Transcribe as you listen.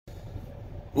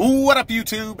What up,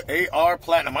 YouTube? AR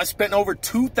Platinum. I spent over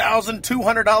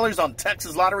 $2,200 on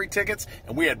Texas lottery tickets,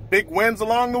 and we had big wins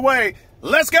along the way.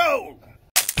 Let's go!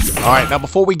 All right, now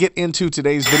before we get into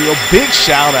today's video, big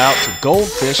shout out to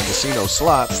Goldfish Casino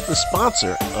Slots, the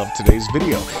sponsor of today's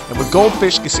video. And with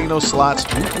Goldfish Casino Slots,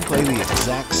 you can play the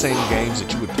exact same games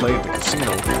that you would play at the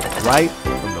casino right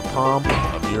from the palm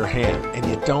of your hand. And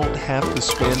you don't have to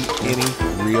spend any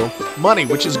real money,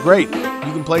 which is great.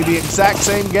 You can play the exact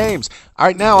same games. All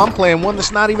right, now I'm playing one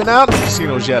that's not even out in the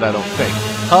casinos yet, I don't think.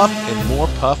 Huff and More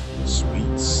Puff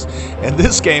Sweets. And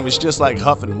this game is just like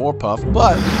Huff and More Puff,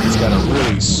 but it's got a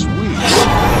really sweet new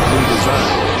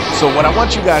design. So what I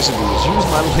want you guys to do is use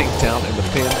my link down in the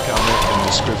pinned comment and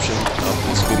description of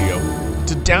this video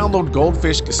to download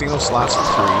Goldfish Casino Slots for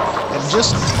free. And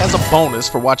just as a bonus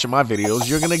for watching my videos,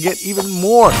 you're going to get even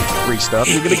more free stuff.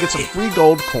 You're going to get some free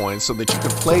gold coins so that you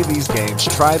can play these games,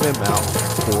 try them out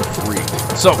for free.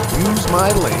 So use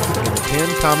my link in the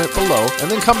pinned comment below,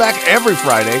 and then come back every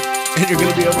Friday, and you're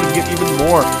going to be able to get even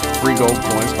more free gold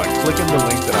coins by clicking the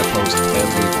link that I post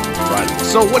every Friday.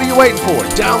 So what are you waiting for?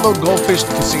 Download Goldfish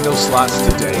Casino Slots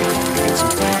today and get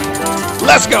some free coins.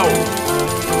 Let's go!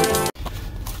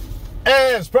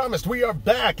 As promised, we are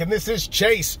back, and this is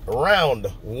Chase Round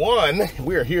 1.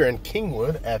 We are here in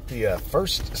Kingwood at the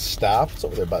first stop. It's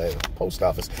over there by the post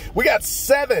office. We got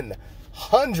 $700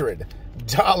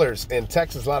 in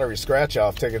Texas Lottery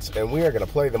scratch-off tickets, and we are going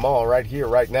to play them all right here,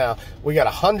 right now. We got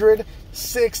 100,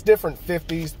 6 different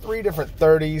 50s, 3 different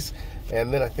 30s,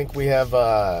 and then I think we have,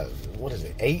 what is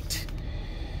it, 8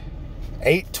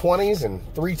 20s and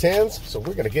 3 10s. So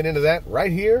we're going to get into that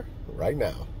right here, right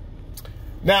now.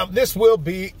 Now, this will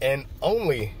be an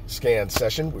only scan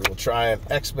session. We will try and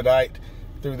expedite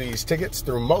through these tickets,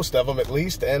 through most of them at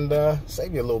least, and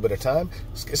save you a little bit of time.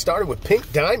 Let's get started with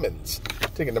Pink Diamonds.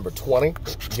 Ticket number 20.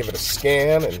 Give it a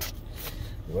scan and,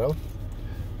 well,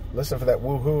 listen for that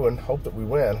woohoo and hope that we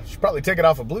win. Should probably take it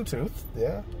off of Bluetooth.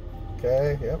 Yeah.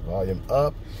 Okay. Yep. Volume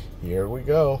up. Here we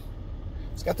go.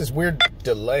 It's got this weird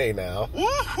delay now.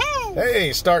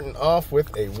 Hey, starting off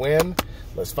with a win.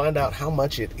 Let's find out how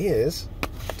much it is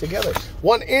together.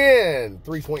 1 in,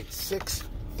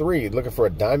 3.63. Looking for a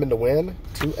diamond to win,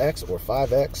 2x or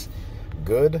 5x.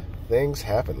 Good things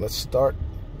happen. Let's start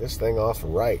this thing off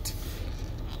right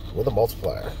with a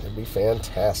multiplier. It'd be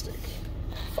fantastic.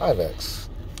 5x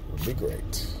would be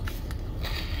great.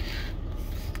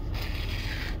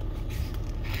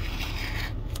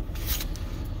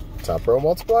 Top row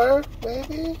multiplier,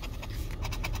 maybe.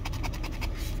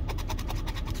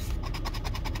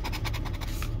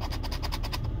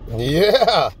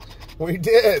 Yeah, we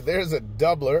did. There's a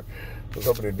doubler. I was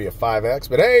hoping it'd be a 5x,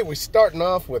 but hey, we're starting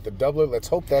off with a doubler. Let's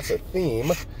hope that's a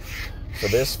theme for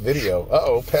this video.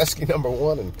 Uh-oh, pesky number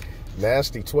 1 and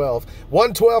nasty 12.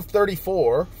 1, 12,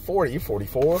 34, 40,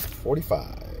 44, 45.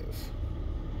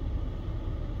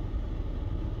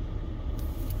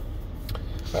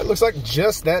 All right, looks like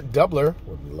just that doubler.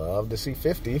 Would love to see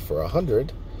 50 for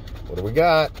 100. What do we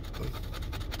got?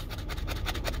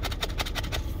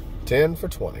 10 for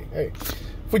 20. Hey,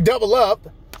 if we double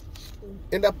up,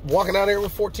 end up walking out here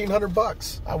with 1,400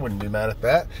 bucks. I wouldn't be mad at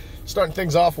that. Starting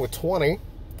things off with 20.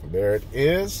 There it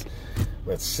is.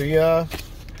 Let's see how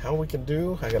we can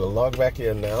do. I got to log back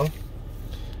in now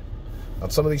on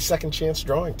some of these second chance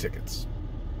drawing tickets.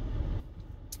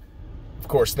 Of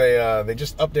course, they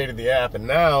just updated the app, and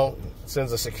now it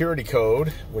sends a security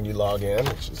code when you log in,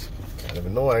 which is kind of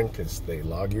annoying because they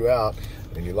log you out.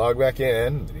 Then you log back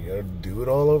in, and you gotta do it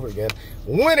all over again.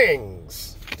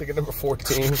 Winnings! Ticket number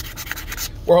 14.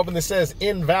 We're hoping this says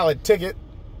invalid ticket.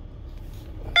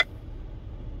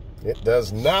 It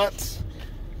does not.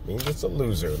 Means it's a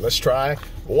loser. Let's try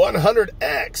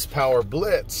 100X Power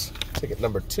Blitz. Ticket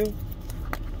number 2.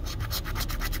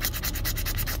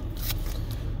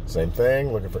 Same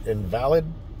thing, looking for invalid.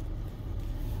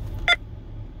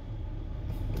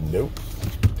 Nope.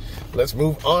 Let's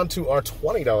move on to our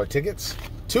 $20 tickets.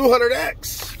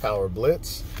 200X Power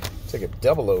Blitz. Ticket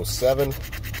 007.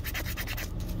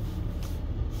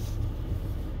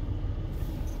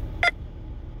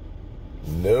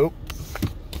 Nope.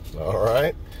 All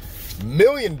right. $1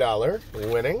 million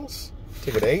winnings.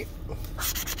 Ticket 8.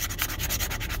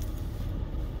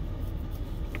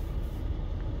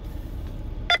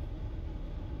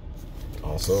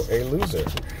 Also a loser.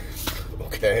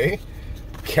 Okay.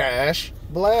 Cash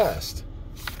Blast.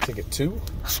 Ticket 2.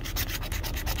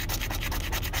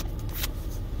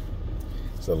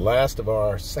 It's the last of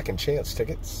our second chance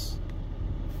tickets.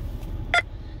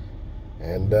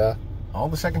 And all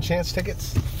the second chance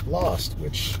tickets lost,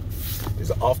 which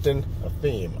is often a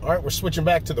theme. All right, we're switching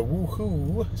back to the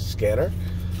Woohoo scanner.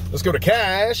 Let's go to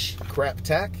cash. Crap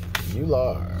tack.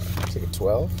 Ular. Ticket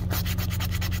 12.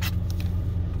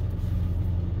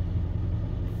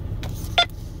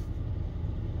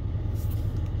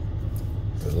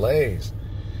 Delays.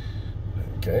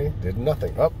 Okay, did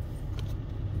nothing. Up.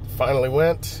 Finally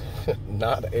went.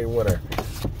 Not a winner.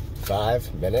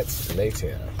 5 minutes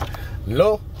later.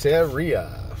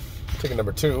 Loteria. Ticket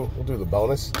number 2. We'll do the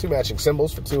bonus. 2 matching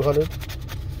symbols for 200.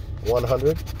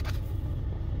 100.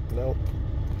 Nope.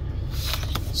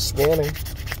 Scanning.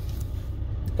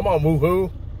 Come on,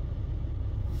 woohoo.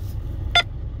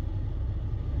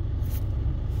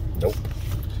 Nope.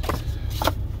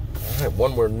 All right,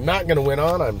 one we're not going to win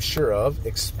on, I'm sure of.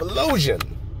 Explosion.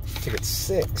 Ticket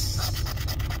 6.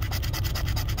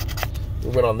 If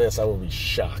we win on this, I will be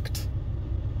shocked.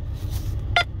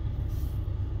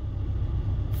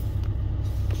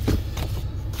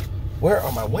 Where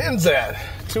are my wins at?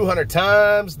 200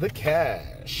 times the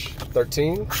cash.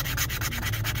 13.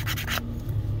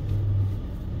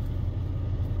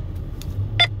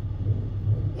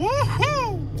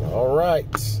 Woohoo! All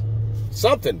right.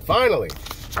 Something, finally.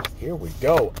 Here we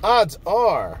go. Odds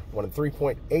are 1 in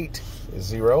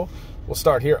 3.80. We'll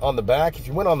start here on the back. If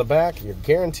you win on the back, you're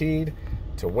guaranteed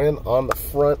to win on the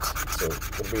front. So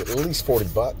it'll be at least 40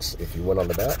 bucks if you win on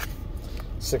the back.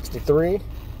 63.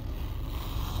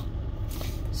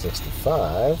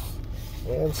 65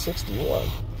 and 61.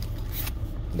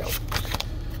 No.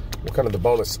 We'll come to the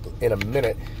bonus in a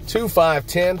minute. 2, 5,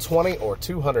 10, 20, or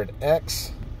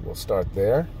 200X. We'll start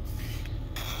there.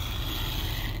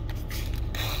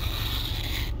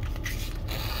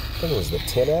 I think it was the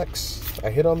 10X I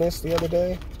hit on this the other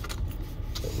day.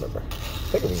 I don't remember. I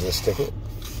think it was this ticket.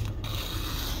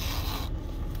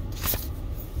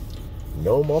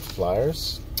 No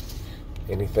multipliers.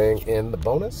 Anything in the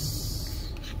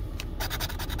bonus?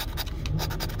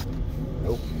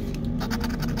 Nope.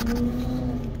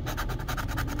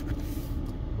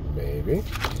 Maybe.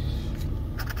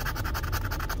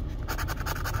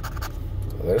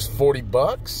 There's 40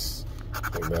 bucks.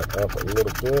 Bring that up a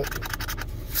little bit.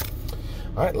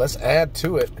 All right, let's add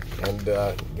to it and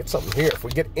get something here. If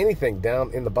we get anything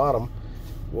down in the bottom,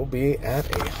 we'll be at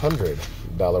a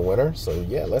 $100 winner. So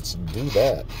yeah, let's do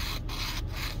that.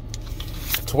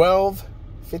 12,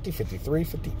 50, 53,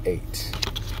 58.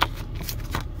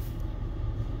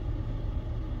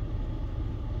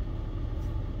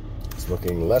 It's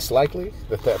looking less likely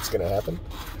that that's going to happen.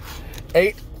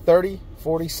 8, 30,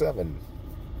 47.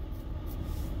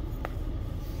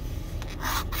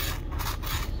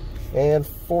 And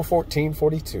 414,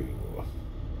 42.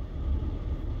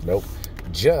 Nope,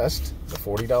 just the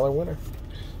 $40 winner.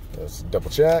 Let's double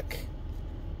check.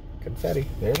 Confetti,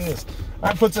 there it is.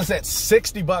 That puts us at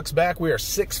 60 bucks back. We are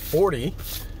 640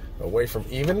 away from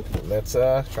even. Let's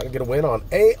try to get a win on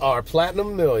AR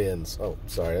Platinum Millions. Oh,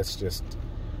 sorry, that's just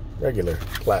regular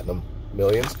Platinum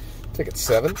Millions. Ticket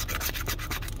 7.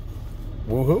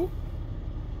 Woohoo.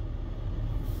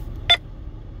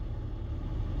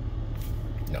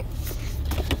 No.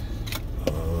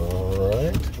 All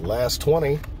right, last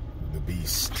 20. The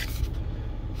Beast.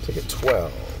 Ticket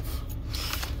 12.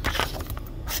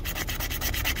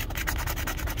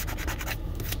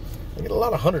 I get a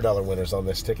lot of $100 winners on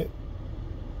this ticket.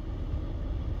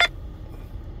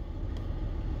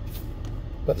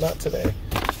 But not today.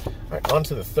 All right, on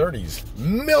to the 30s.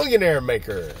 Millionaire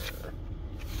Maker.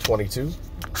 22.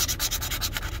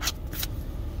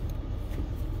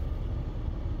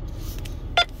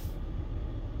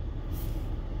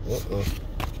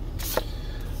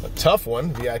 A tough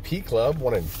one. VIP Club.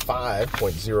 1 in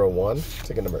 5.01.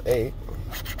 Ticket number 8.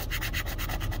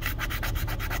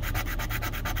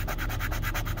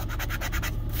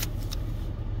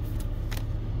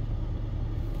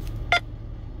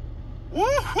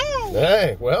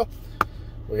 Hey, well,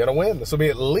 we got to win. This will be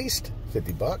at least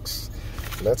 50 bucks.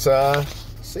 Let's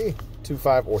see. 2,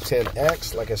 5, or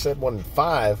 10X. Like I said, 1 in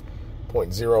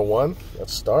 5.01.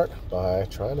 Let's start by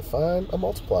trying to find a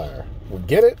multiplier. We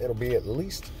get it. It'll be at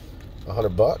least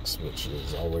 100 bucks, which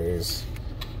is always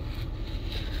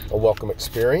a welcome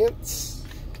experience.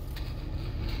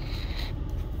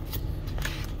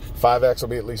 5X will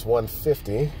be at least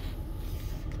 150.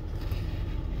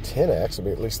 10X will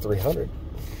be at least 300.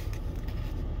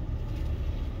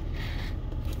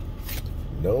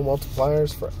 No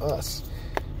multipliers for us.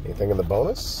 Anything in the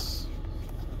bonus?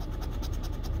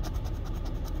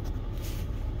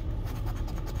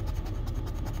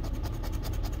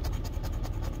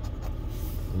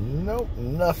 Nope,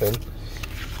 nothing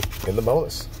in the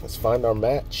bonus. Let's find our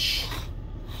match.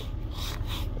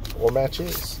 Or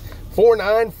matches. 4,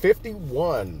 9,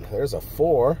 51. There's a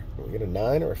 4. We get a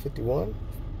 9 or a 51.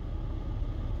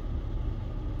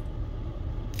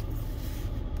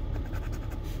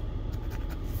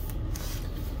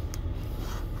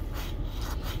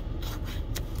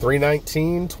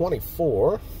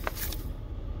 $319.24.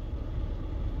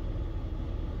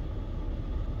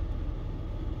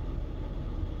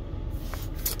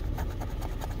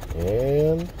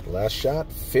 And last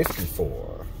shot,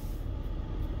 54.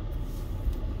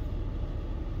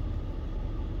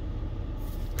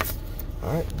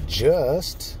 All right,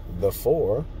 just the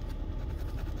 4.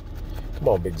 Come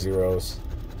on, big zeros.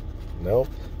 Nope.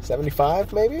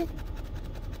 75 maybe?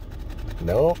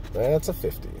 Nope, that's a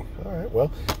 50. All right,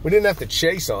 well, we didn't have to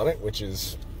chase on it, which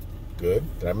is good.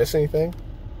 Did I miss anything?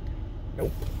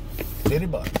 Nope. 50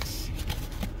 bucks.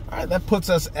 All right, that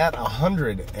puts us at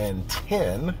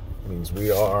 110. Means we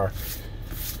are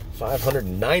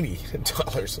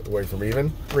 $590 away from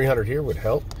even. 300 here would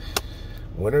help.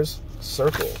 Winners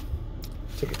circle.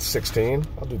 Ticket 16.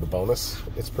 I'll do the bonus.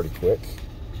 It's pretty quick.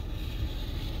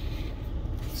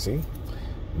 See?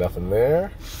 Nothing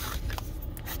there.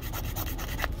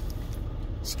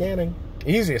 Scanning.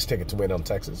 Easiest ticket to win on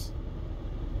Texas.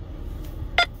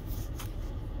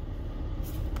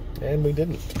 And we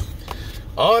didn't.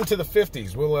 On to the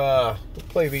 50s. We'll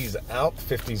play these out.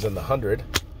 50s and the 100.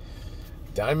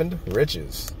 Diamond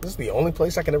Riches. This is the only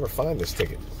place I can ever find this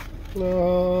ticket.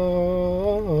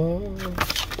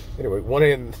 Anyway, 1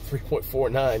 in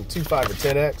 3.49, 2 5 or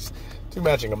 10x, 2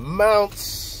 matching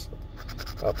amounts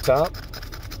up top.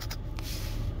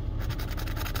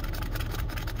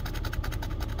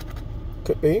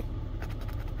 Could be.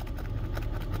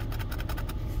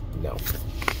 No.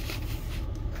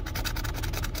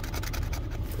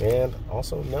 And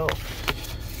also no.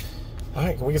 All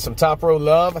right, can we get some top row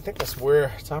love? I think that's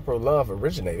where top row love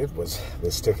originated, was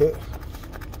this ticket.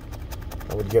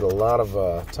 I would get a lot of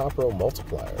top row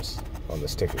multipliers on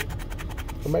this ticket.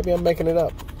 Or maybe I'm making it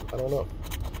up. I don't know.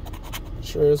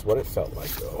 Sure is what it felt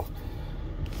like, though.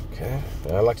 Okay,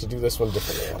 and I like to do this one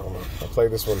differently. I don't know. I'll play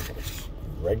this one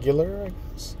regular, I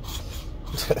guess.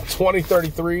 20,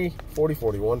 33, 40,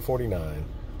 41, 49.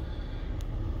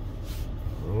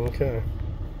 Okay.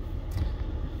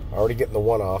 Already getting the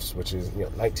one-offs, which is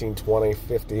 19, 20,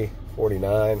 50,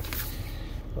 49.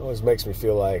 Always makes me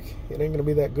feel like it ain't going to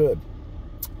be that good.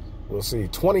 We'll see.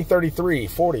 20, 33,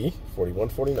 40, 41,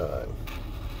 49.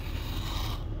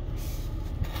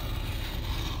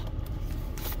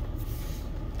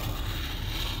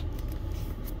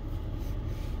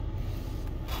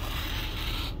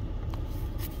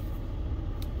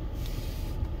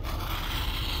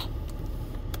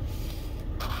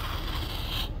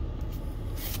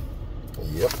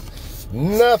 Yep.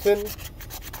 Nothing. It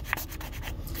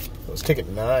was ticket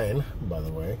 9, by the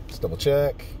way. Let's double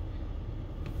check.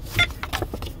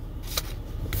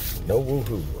 No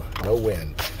woohoo. No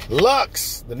win.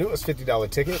 Lux, the newest $50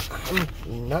 ticket.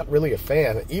 I'm not really a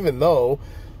fan, even though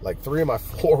like 3 of my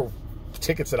 4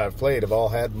 tickets that I've played have all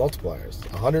had multipliers.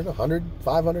 100, 100,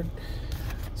 500.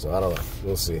 So I don't know.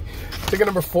 We'll see. Ticket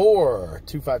number 4.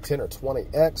 2, 5, 10, or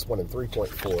 20x. 1 in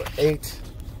 3.48.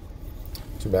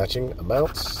 2 matching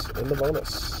amounts in the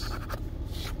bonus.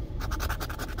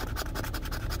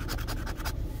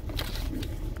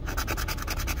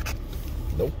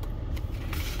 Nope.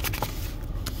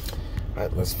 All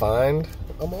right, let's find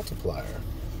a multiplier.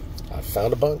 I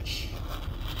found a bunch.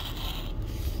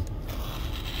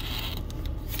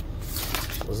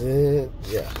 Was it?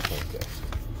 Yeah, okay.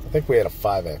 I think we had a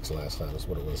 5x last time is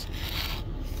what it was.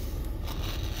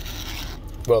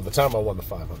 Well, the time I won the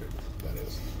 500, that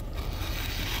is.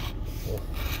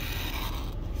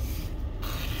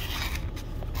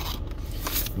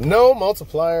 No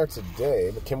multiplier today,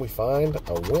 but can we find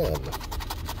a win?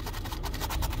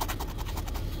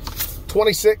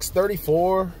 26,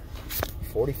 34,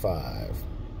 45.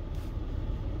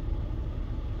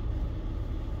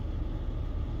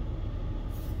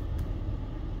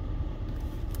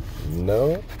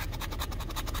 No.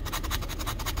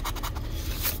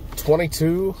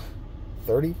 22,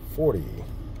 30, 40.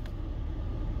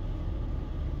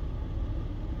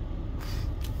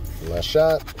 Last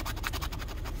shot.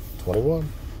 21.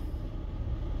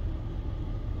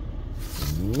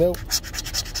 Nope.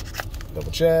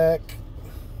 Double check.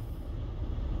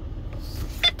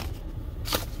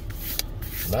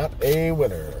 Not a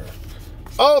winner.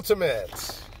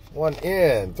 Ultimate. 1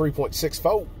 in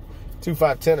 3.64. 2,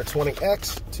 5, 10, or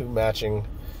 20x. 2 matching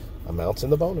amounts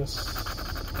in the bonus.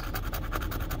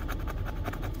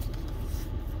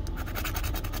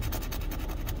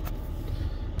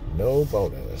 No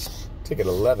bonus. Ticket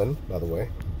 11, by the way.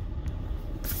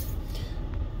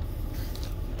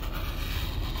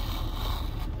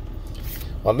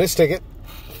 On this ticket,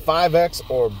 5x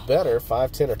or better,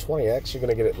 5, 10, or 20x, you're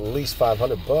going to get at least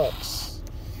 500 bucks.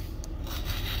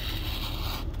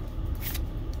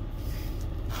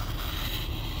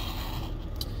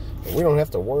 We don't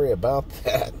have to worry about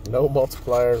that. No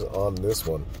multipliers on this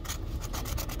one.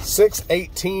 6,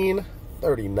 18,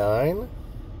 39.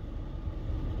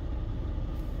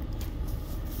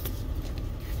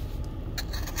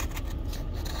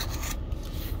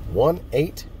 1,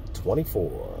 8,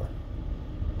 24.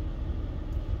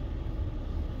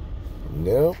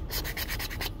 Nope.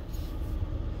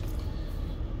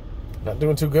 Not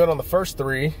doing too good on the first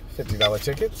three $50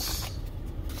 tickets.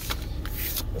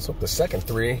 Let's hope the second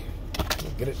three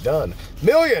will get it done.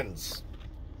 Millions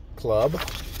Club. 1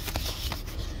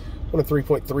 of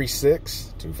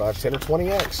 3.36, 2, 5, 10, or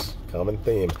 20x. Common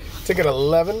theme. Ticket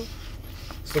 11.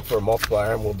 Let's look for a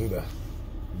multiplier and we'll do the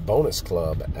bonus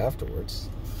club afterwards.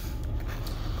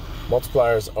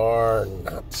 Multipliers are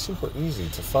not super easy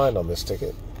to find on this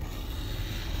ticket.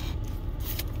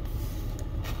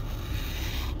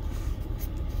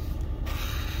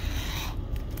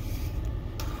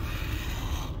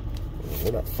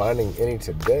 We're not finding any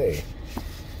today.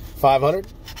 500.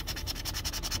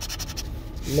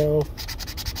 No.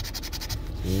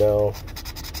 No.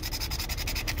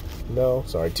 No.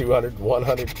 Sorry, 200,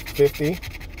 150.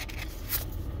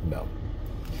 No.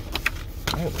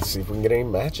 All right, let's see if we can get any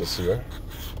matches here.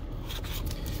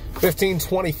 15,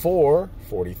 24,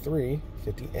 43,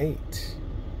 58.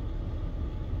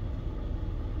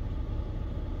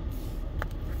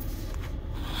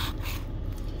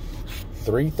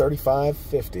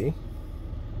 $335.50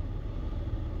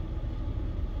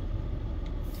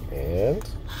 and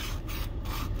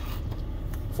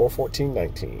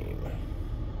 $414.19.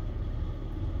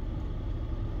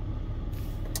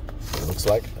 Looks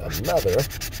like another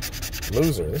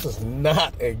loser. This is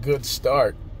not a good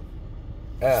start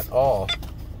at all.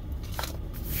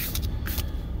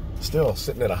 Still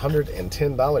sitting at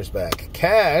 $110 back.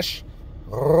 Cash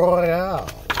Royale.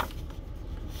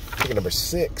 Ticket number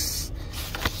 6.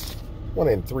 1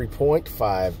 in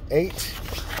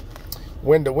 3.58.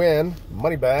 Win to win.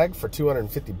 Money bag for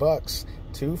 $250.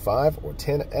 2, 5, or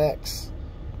 10x.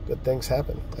 Good things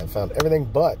happen. I found everything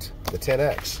but the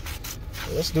 10x.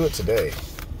 So let's do it today.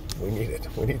 We need it.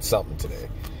 We need something today.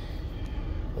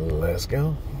 Let's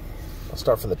go. I'll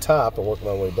start from the top and work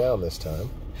my way down this time.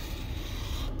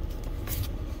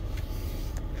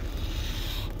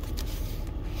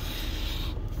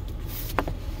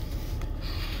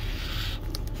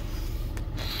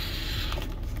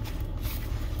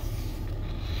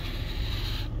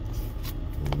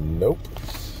 Nope.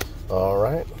 All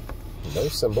right. No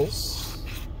symbols.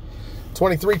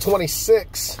 23,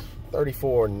 26,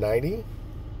 34, 90.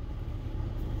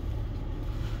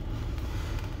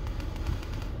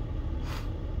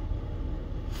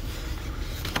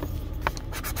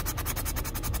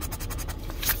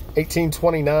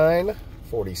 $18.29,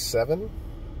 47.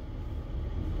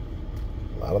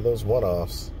 A lot of those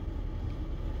one-offs.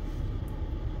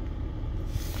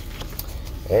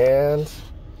 And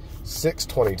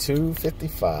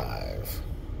 $622.55.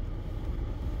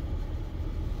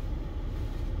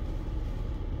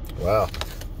 Wow.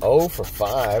 0 for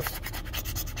 5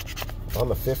 on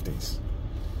the 50s.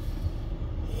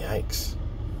 Yikes.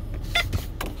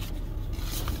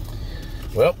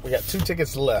 Well, we got 2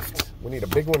 tickets left. We need a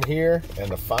big one here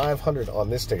and a 500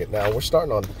 on this ticket. Now, we're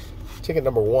starting on ticket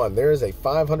number 1. There is a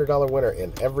 $500 winner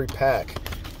in every pack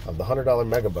of the $100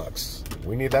 Megabucks.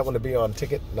 We need that one to be on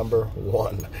ticket number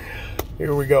 1.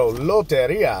 Here we go.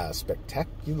 Loteria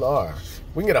Spectacular.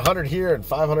 We can get 100 here and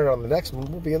 500 on the next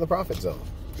one. We'll be in the profit zone.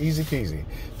 Easy peasy.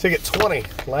 Ticket 20.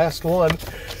 Last one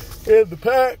in the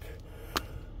pack.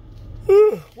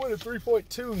 1 in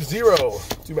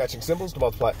 3.20. 2 matching symbols to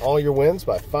multiply all your wins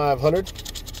by 500.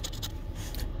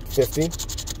 50.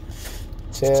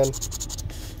 10.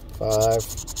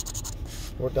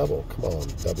 5. Or double. Come on,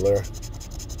 doubler.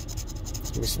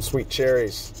 Give me some sweet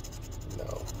cherries.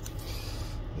 No.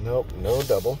 Nope, no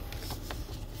double.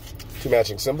 2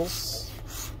 matching symbols.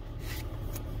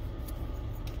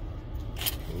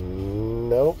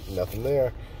 Nope, nothing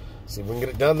there. See if we can get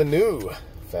it done the new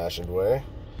fashioned way.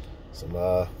 Some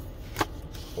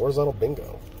horizontal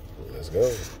bingo. Let's go.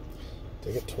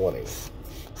 Ticket 20.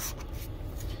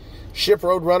 Ship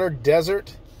Roadrunner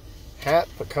Desert Hat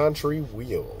Pecan Tree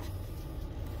Wheel.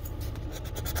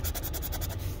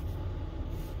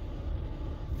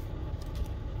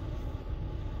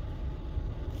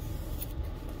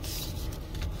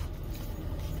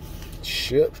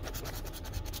 Ship.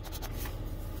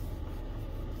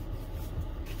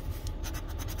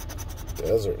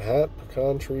 Desert Hat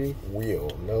Pecan Tree Wheel.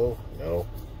 No, no,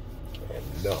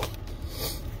 and no.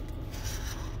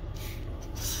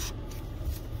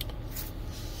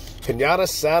 Pinata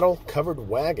Saddle Covered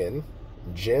Wagon.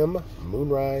 Gem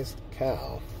Moonrise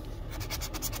Cow.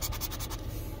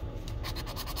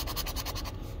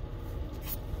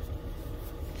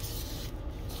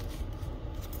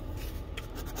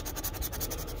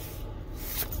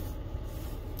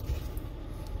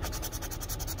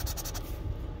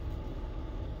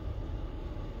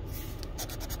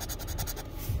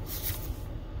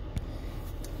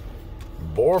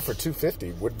 Boar for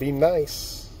 250 would be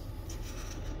nice.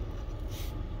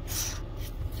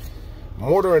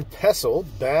 Mortar and Pestle,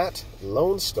 Bat,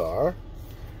 Lone Star,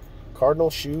 Cardinal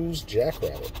Shoes,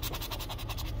 Jackrabbit.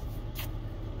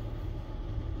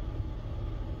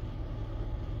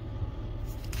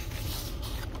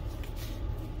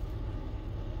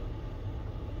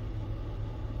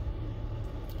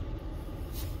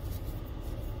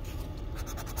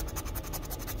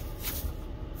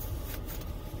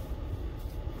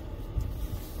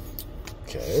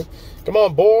 Okay, come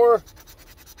on, Boar.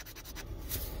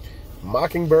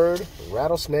 Mockingbird,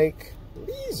 Rattlesnake,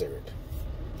 Lizard.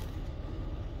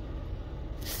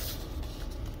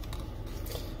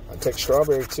 I'll take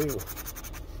Strawberry too.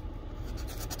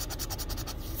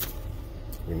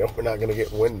 We know we're not going to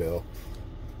get Windmill.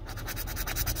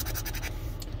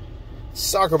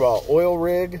 Soccer Ball, Oil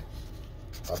Rig,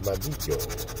 Armadillo.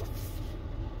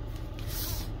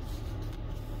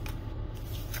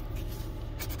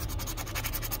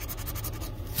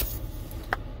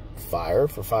 Fire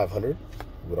for 500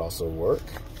 would also work.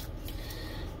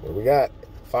 What do we got?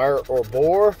 Fire or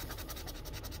Boar?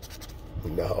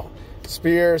 No.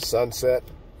 Spear, Sunset,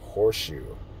 Horseshoe.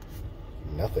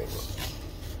 Nothing.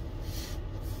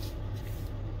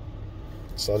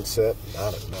 Sunset,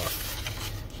 not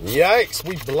enough. Yikes,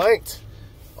 we blanked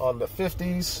on the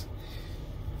 50s,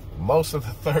 most of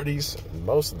the 30s, and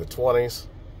most of the 20s.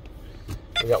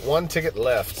 We got one ticket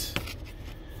left.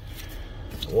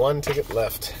 One ticket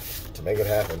left to make it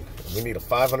happen. We need a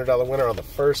 $500 winner on the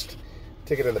first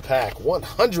ticket in the pack.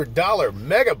 $100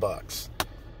 megabucks.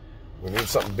 We need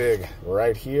something big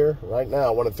right here, right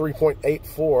now. One in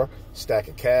 3.84. Stack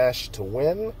of cash to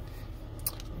win.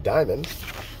 Diamond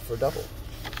for double.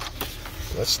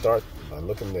 Let's start by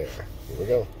looking there. Here we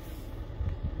go.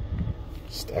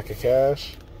 Stack of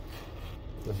cash.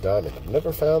 The diamond. I've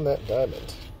never found that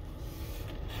diamond.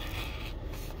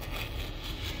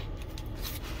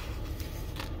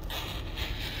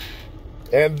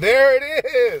 And there it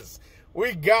is.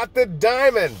 We got the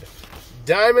diamond.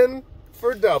 Diamond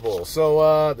for double.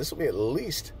 So this will be at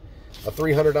least a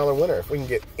 $300 winner. If we can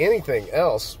get anything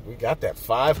else, we got that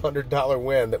 $500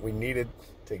 win that we needed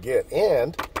to get.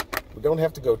 And we don't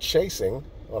have to go chasing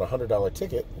on a $100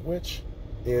 ticket, which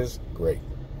is great.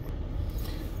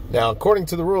 Now, according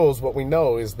to the rules, what we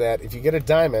know is that if you get a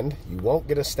diamond, you won't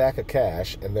get a stack of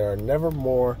cash, and there are never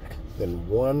more than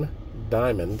one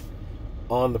diamond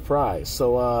on the prize.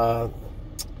 So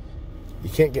you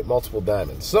can't get multiple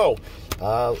diamonds. So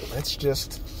let's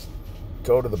just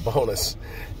go to the bonus,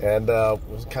 and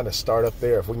we'll kind of start up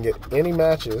there. If we can get any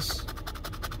matches,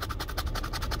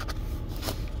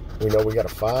 we know we got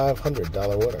a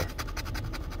 $500 winner.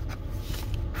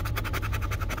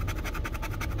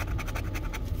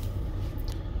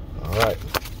 All right,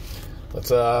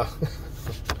 let's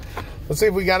let's see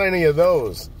if we got any of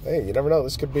those. Hey, you never know,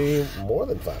 this could be more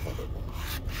than 500.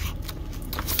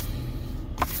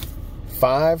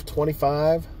 5,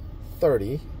 25,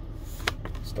 30.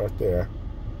 Start there.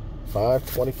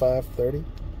 5, 25, 30.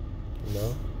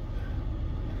 No.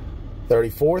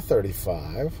 34,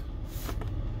 35.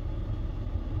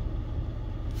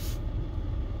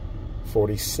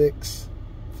 46,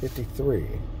 53.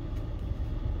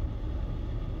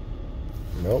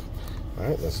 Nope. All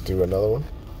right, let's do another one.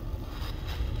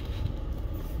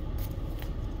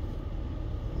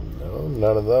 No,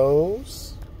 none of those.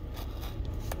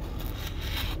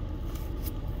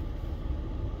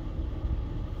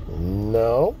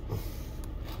 No.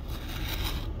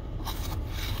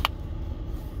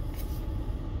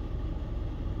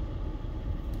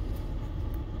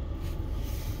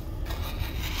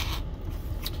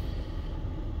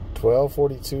 $12,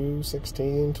 $42,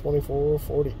 $16, $24,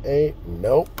 $48.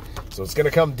 Nope. So it's going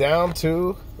to come down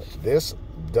to this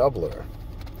doubler.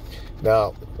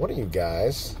 Now, one of you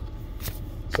guys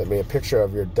sent me a picture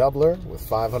of your doubler with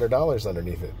 $500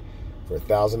 underneath it for a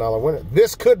 $1,000 winner.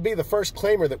 This could be the first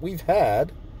claimer that we've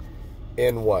had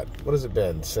in what has it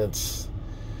been? Since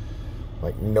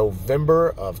like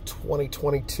November of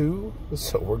 2022.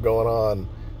 So we're going on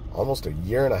almost a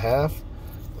year and a half.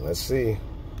 Let's see.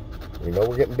 We know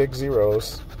we're getting big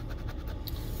zeros.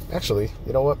 Actually,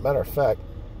 you know what? Matter of fact,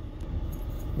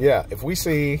 yeah, if we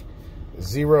see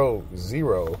 0,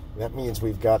 0, that means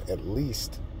we've got at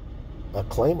least a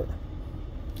claimer.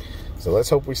 So let's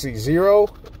hope we see 0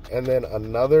 and then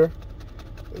another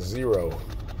 0.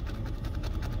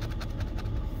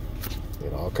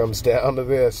 It all comes down to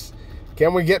this.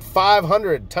 Can we get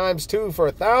 500 times 2 for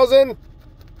 1,000?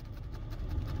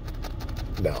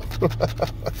 No.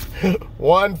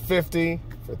 150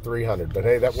 for 300. But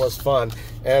hey, that was fun.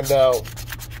 And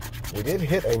we did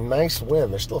hit a nice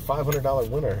win. There's still a $500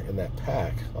 winner in that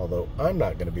pack, although I'm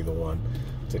not going to be the one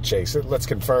to chase it. Let's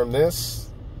confirm this.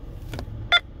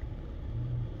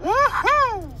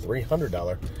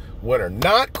 $300 winner.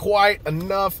 Not quite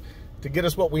enough to get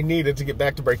us what we needed to get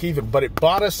back to break even, but it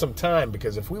bought us some time,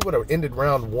 because if we would have ended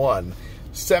round one,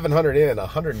 700 in,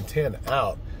 110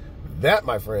 out, that,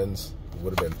 my friends,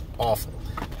 would have been awful.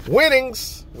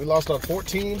 Winnings, we lost on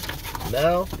 14.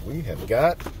 Now we have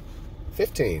got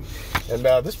 15. And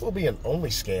this will be an only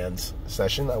scans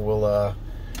session. I will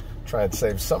try and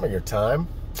save some of your time.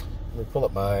 Let me pull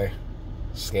up my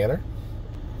scanner.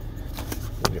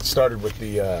 We'll get started with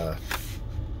the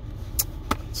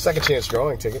second chance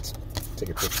drawing tickets.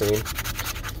 Ticket 15.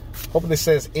 Hoping this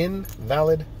says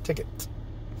invalid ticket.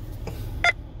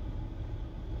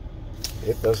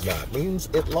 It does not. Means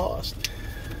it lost.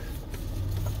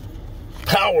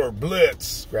 Power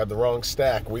Blitz. Grabbed the wrong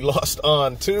stack. We lost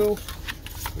on 2.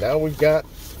 Now we've got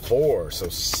 4. So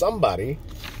somebody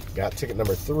got ticket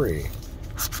number 3.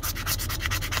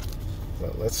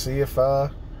 Well, let's see if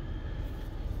it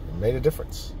made a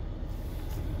difference.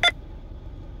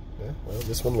 Yeah, well,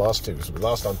 this one lost 2. So we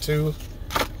lost on 2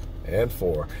 and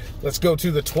 4. Let's go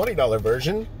to the $20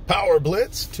 version. Power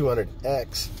Blitz.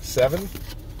 200X. 7.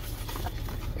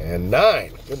 And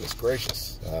 9. Goodness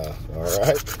gracious. All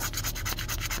right.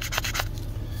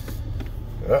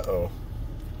 Uh-oh.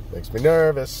 Makes me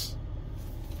nervous.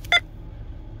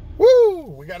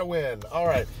 Woo! We got a win. All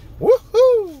right.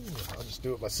 Woohoo! I'll just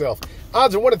do it myself.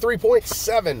 Odds are 1 in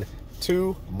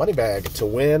 3.72. Money bag to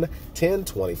win 10,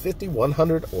 20, 50,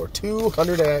 100, or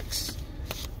 200X.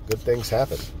 Good things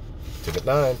happen. Ticket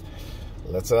 9.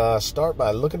 Let's start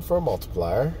by looking for a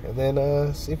multiplier, and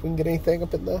then see if we can get anything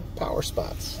up in the power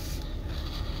spots.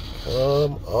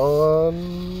 Come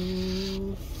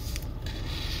on.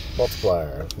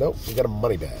 Multiplier. Nope, we got a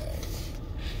money bag.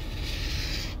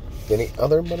 Any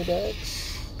other money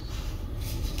bags?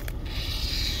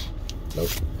 Nope.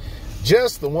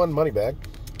 Just the one money bag.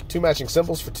 2 matching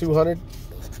symbols for 200.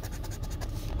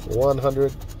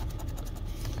 100.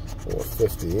 Or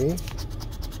 50.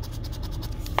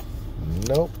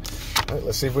 Nope. All right,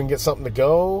 let's see if we can get something to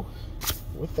go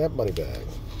with that money bag.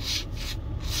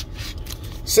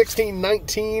 16,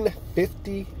 19,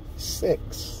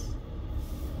 56.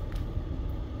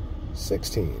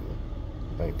 16,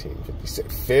 19,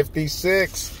 56.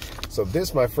 56. So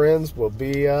this, my friends, will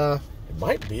be, it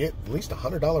might be at least a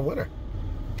 $100 winner.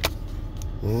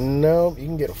 No, you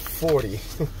can get a 40.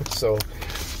 So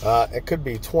it could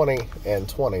be 20 and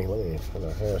 20. Let me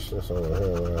hash this over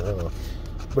here.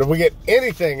 But if we get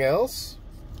anything else,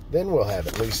 then we'll have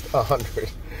at least a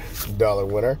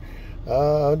 $100 winner.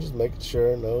 Just making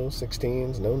sure no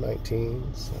 16s, no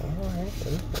 19s. All right.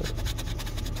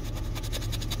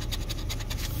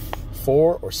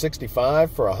 4 or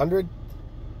 65 for 100.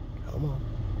 Come on.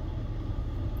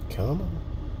 Come on.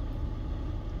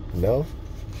 No.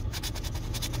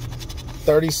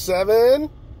 37.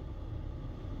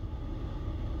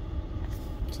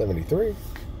 73.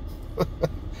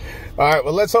 All right,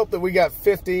 well, let's hope that we got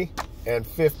 50 and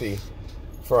 50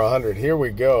 for 100. Here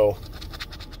we go.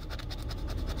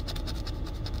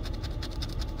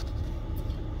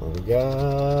 We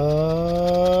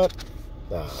got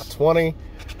 20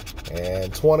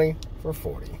 and 20 for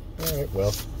 40. All right,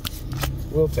 well,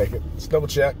 we'll take it. Let's double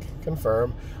check,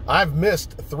 confirm. I've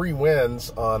missed 3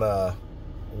 wins on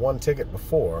one ticket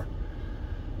before.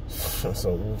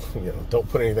 So, you know, don't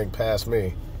put anything past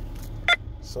me.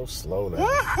 So slow now.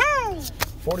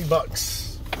 40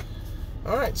 bucks.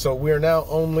 All right, so we are now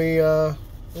only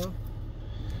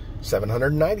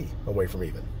 790 away from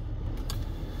even.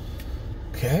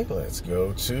 Okay, let's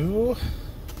go to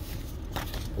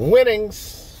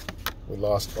winnings. We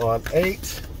lost on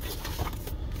 8.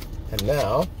 And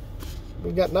now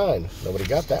we got 9. Nobody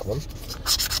got that one.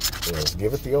 So let's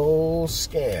give it the old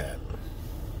scan.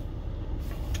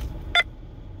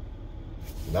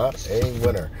 Not a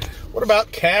winner. What about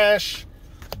Cash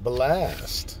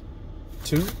Blast?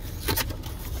 2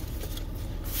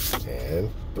 and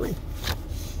 3.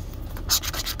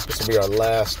 This will be our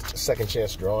last second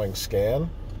chance drawing scan.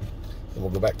 And we'll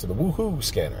go back to the woohoo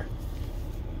scanner.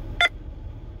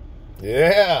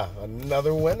 Yeah,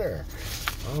 another winner.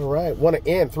 All right, 1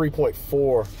 in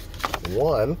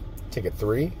 3.41. Ticket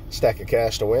 3. Stack of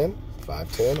cash to win.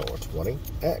 5, 10, or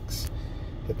 20X.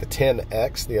 Hit the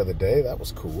 10X the other day. That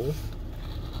was cool.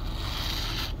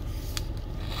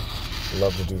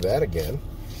 Love to do that again.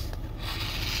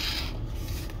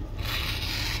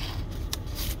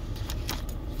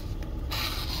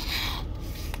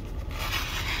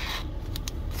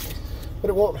 But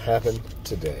it won't happen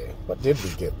today. What did we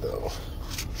get, though?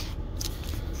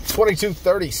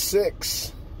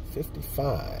 2236,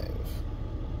 55.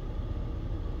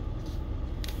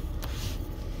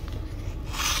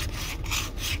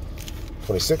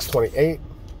 26, 28,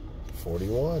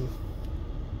 41.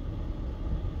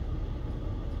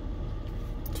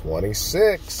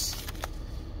 26.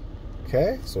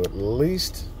 Okay, so at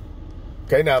least.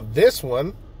 Okay, now this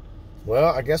one,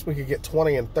 well, I guess we could get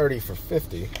 20 and 30 for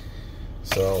 50.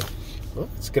 So, well,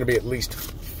 it's going to be at least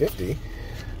 50.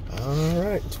 All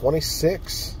right,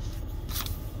 26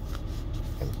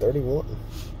 and 31.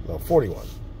 No, 41.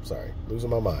 Sorry, losing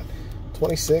my mind.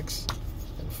 26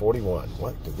 and 41.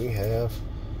 What do we have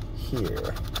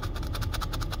here?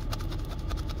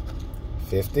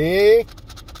 50.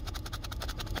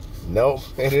 Nope,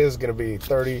 it is going to be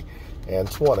 30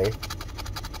 and 20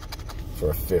 for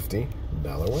a $50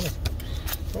 winner.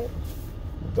 Right.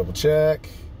 Double check.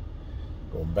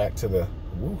 Going back to the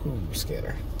woohoo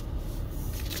scanner.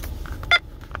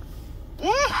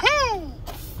 Woohoo!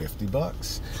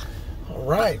 $50. All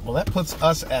right, well, that puts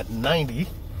us at 90.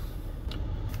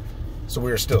 So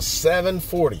we are still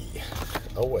 740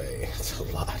 away. That's a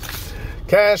lot.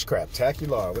 Cash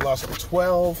crap-tacular. We lost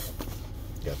 12.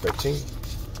 Got 13.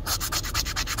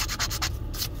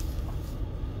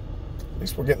 At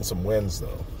least we're getting some wins,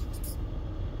 though.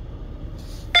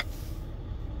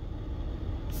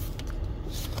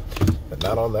 But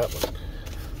not on that one.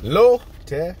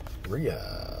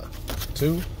 Loteria.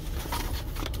 2,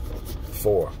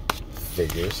 4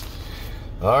 figures.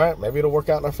 All right, maybe it'll work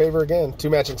out in our favor again. 2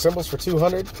 matching symbols for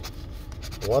 200.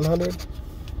 100.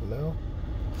 No.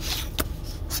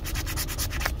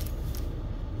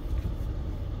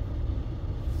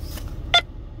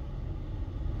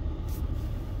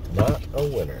 Not a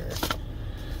winner.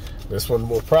 This one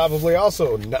will probably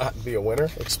also not be a winner.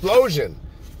 Explosion.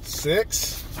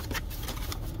 6,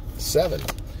 7.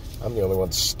 I'm the only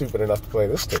one stupid enough to play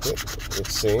this ticket, it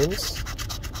seems.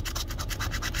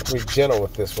 Be gentle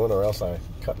with this one, or else I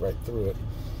cut right through it.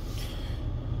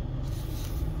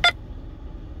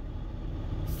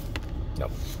 No.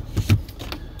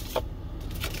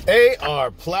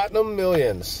 AR Platinum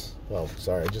Millions. Oh,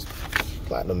 sorry, just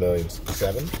Platinum Millions.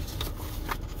 7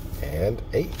 and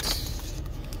 8.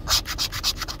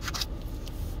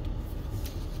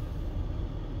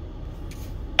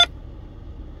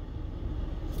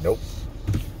 Nope.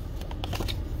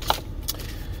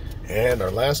 And our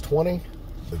last 20,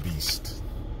 the Beast.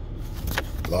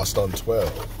 Lost on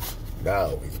 12.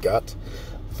 Now we've got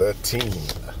 13.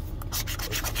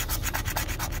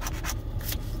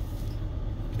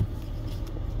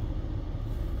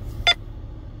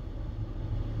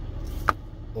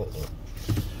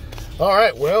 All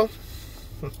right, well,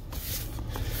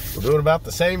 we're doing about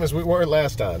the same as we were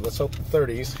last time. Let's hope the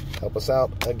 30s help us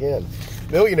out again.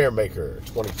 Millionaire Maker,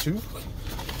 22.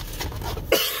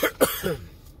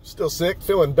 Still sick,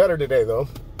 feeling better today though.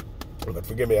 But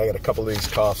forgive me, I got a couple of these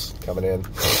coughs coming in.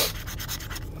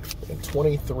 And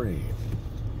 23.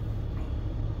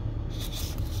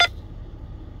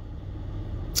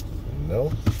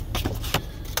 No.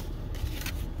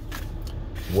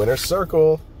 Winner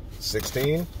Circle,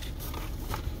 16.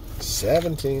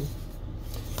 17.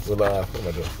 We'll, what am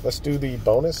I doing? Let's do the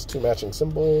bonus. 2 matching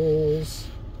symbols.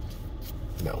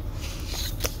 No.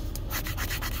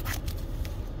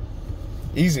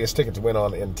 Easiest ticket to win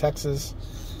on in Texas.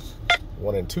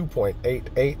 1 in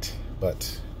 2.88,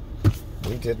 but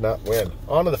we did not win.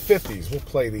 On to the 50s. We'll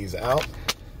play these out.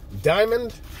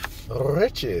 Diamond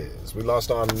Riches. We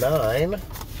lost on 9.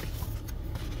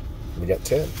 We got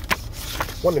 10.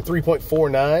 1 in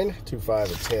 3.49. 2, 5,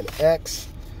 and 10X.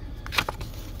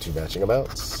 2 matching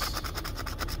amounts.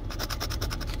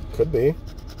 Could be.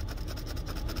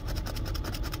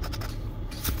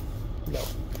 No.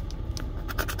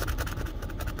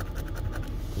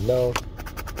 No.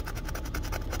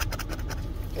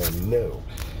 And no.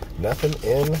 Nothing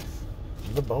in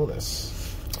the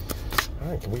bonus. All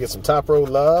right, can we get some top row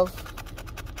love?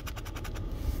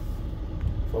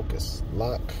 Focus.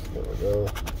 Lock. There we go.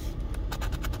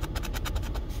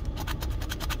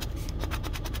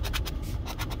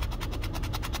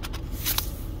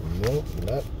 Nope,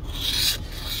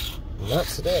 not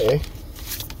today.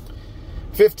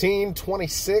 15,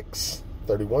 26,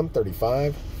 31,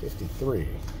 35, 53.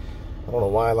 I don't know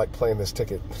why I like playing this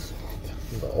ticket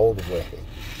the old way.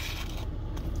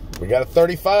 We got a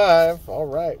 35. All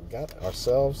right, we got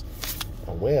ourselves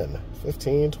a win.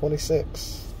 15,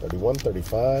 26, 31,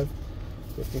 35,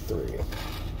 53.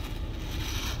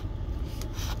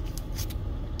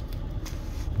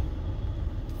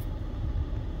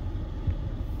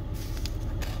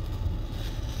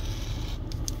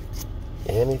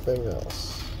 Anything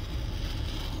else?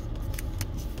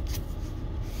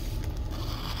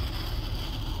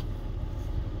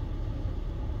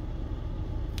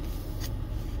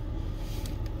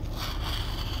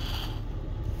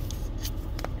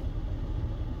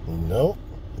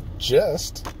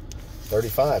 just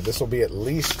 35. This will be at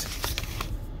least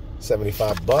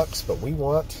 75 bucks, but we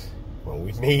want, well,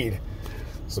 we need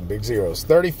some big zeros.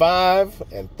 35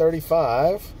 and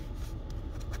 35.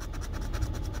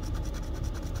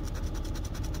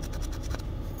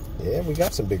 Yeah, we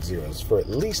got some big zeros for at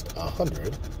least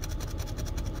 100.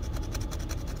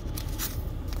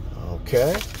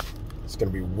 Okay. It's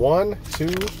going to be 1, 2,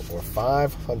 or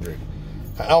 500.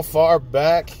 How far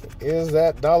back is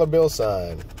that dollar bill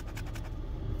sign?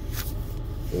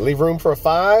 Leave room for a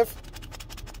 5?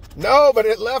 No, but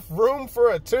it left room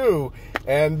for a 2.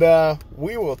 And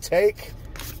we will take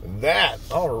that.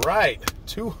 All right.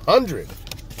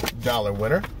 $200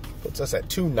 winner. Puts us at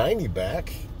 $290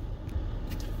 back.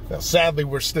 Now, sadly,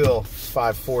 we're still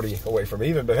 $540 away from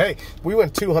even. But, hey, we win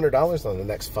 $200 on the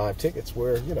next 5 tickets.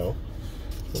 We're, you know,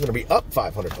 we're going to be up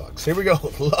 500 bucks. Here we go.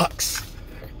 Lux.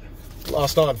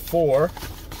 Lost on 4.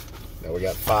 Now we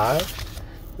got 5.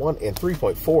 1 and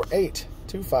 3.48.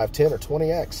 2, 5, 10, or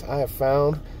 20x. I have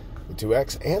found the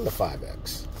 2x and the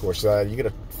 5x. Of course, you get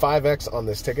a 5x on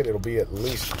this ticket. It'll be at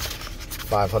least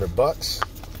 500 bucks.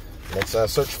 Let's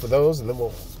search for those, and then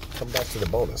we'll come back to the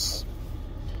bonus.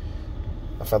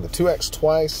 I found the 2x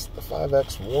twice, the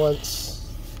 5x once.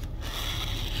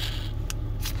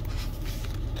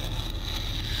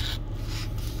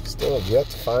 Still have yet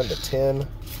to find the 10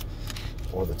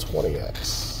 or the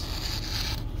 20x.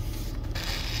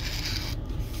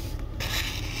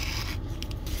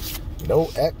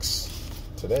 No X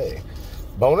today.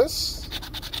 Bonus.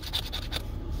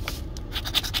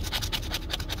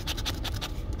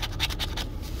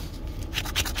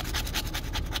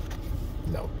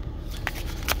 No.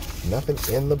 Nothing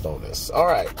in the bonus. All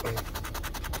right.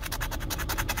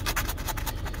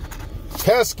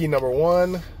 Pesky number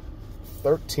 1,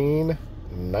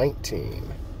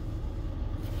 1319.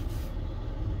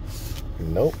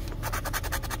 Nope.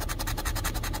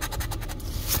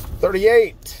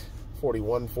 38,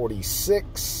 41,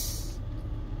 46.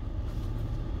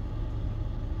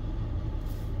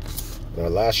 Our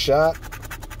last shot,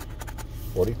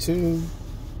 42.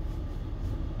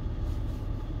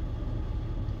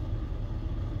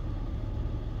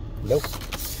 Nope.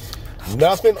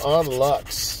 Nothing on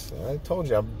Lux. I told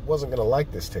you I wasn't going to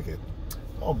like this ticket.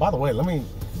 Oh, by the way, let me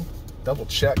double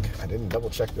check. I didn't double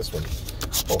check this one. I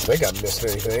don't think I missed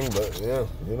anything, but yeah,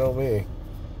 you know me.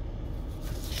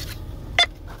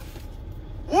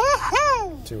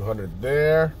 200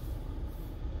 there.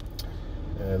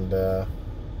 And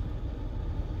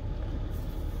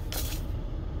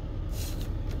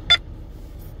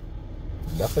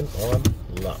nothing on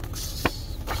Lux.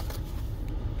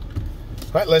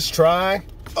 All right, let's try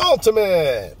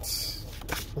Ultimate.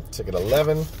 Ticket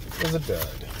 11 is a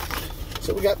dud.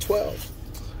 So we got 12.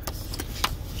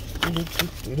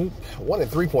 1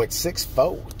 and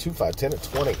 3.64. 2, 5, 10, and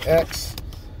 20x.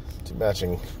 2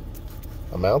 matching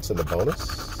amounts in the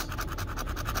bonus.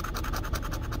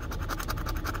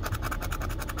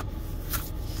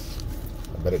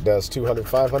 I bet it does 200,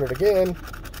 500 again.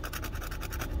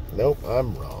 Nope,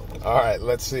 I'm wrong. All right,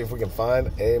 let's see if we can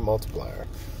find a multiplier.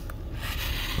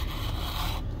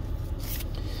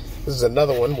 This is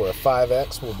another one where a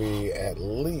 5x will be at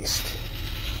least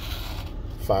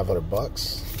 500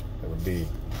 bucks. That would be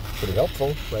pretty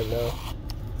helpful right now.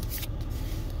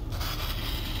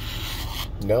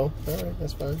 No? All right,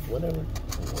 that's fine. Whatever.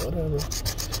 Whatever.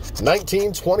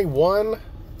 19, 21,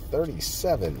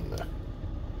 37.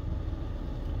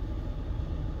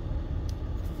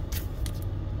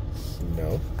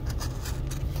 No.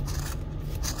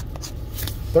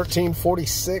 13,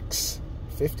 46,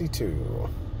 52.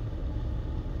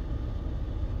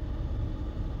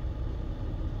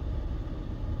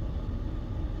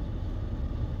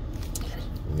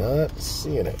 Not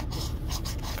seeing it.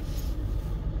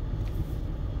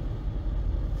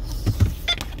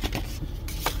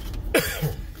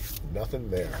 Nothing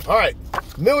there. All right.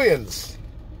 Millions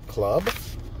Club.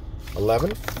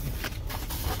 11.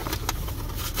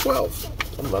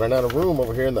 12. I'm running out of room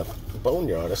over here in the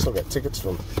boneyard. I still got tickets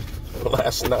from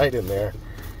last night in there.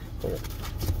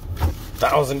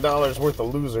 $1,000 worth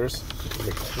of losers. Let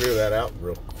me clear that out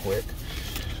real quick.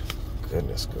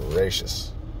 Goodness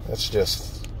gracious. That's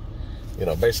just, you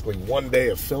know, basically one day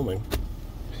of filming.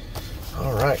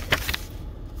 All right.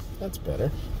 That's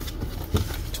better.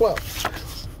 12.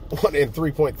 1 in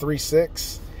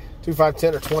 3.36. 2, 5,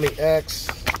 10, or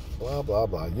 20x. Blah, blah,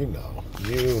 blah. You know.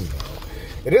 You know.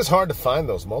 It is hard to find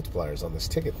those multipliers on this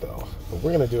ticket, though. But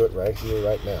we're going to do it right here,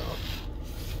 right now.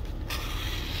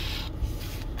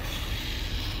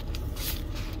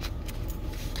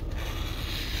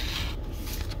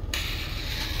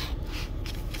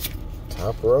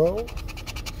 Top row.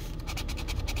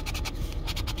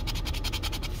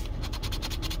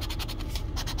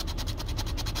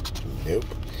 Nope.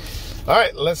 All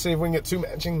right, let's see if we can get two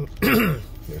matching.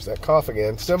 There's that cough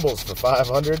again. Symbols for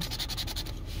 500,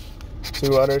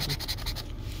 200,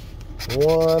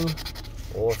 1,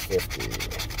 or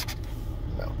 50.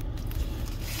 No.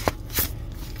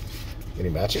 Any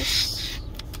matches?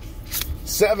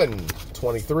 7,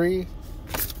 23,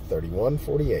 31,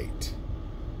 48.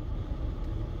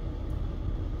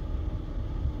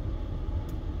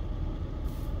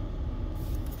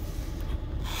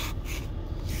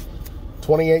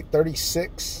 $28,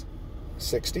 36,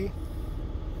 60.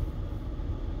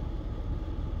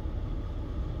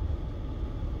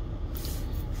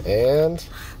 And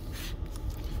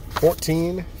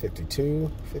 14,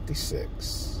 52,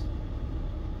 56.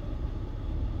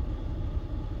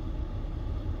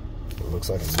 It looks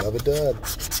like another dud.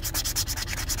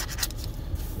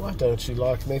 Why don't you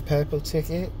like me, purple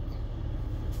ticket?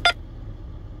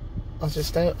 I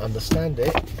just don't understand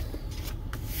it.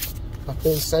 I've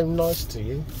been so nice to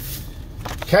you.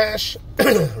 Cash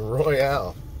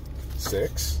Royale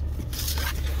 6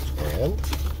 and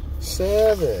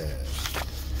 7.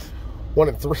 1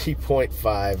 and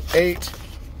 3.58.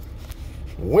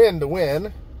 Win to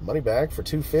win. Money bag for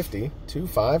 250,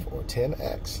 25, or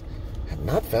 10x. Have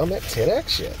not found that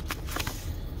 10x yet.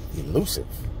 Elusive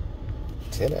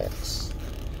 10x.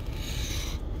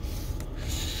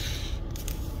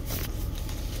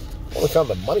 Only found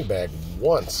the money bag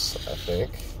once, I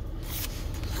think.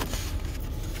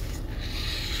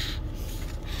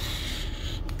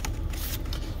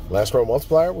 Last row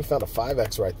multiplier, we found a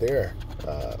 5x right there.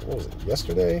 What was it,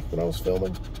 yesterday when I was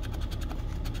filming?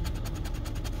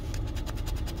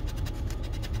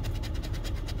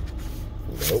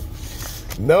 Nope.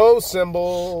 No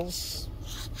symbols.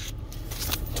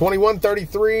 21,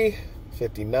 33,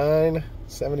 59,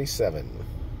 77.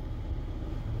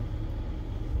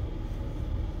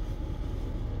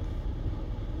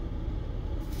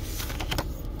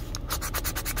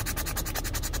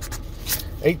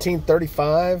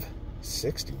 $18.35,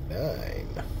 69.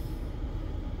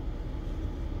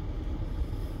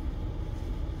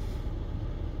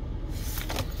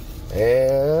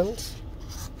 And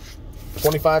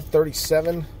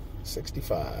 $25.37,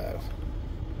 65.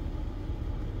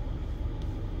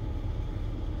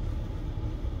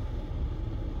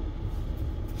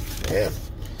 Man,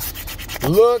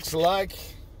 looks like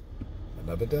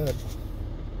another dud.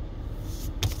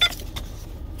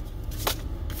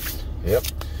 Yep.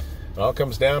 It all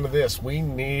comes down to this. We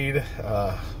need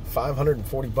 $540.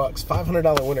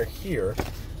 $500 winner here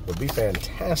would be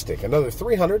fantastic. Another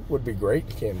 300 would be great.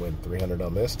 You can win 300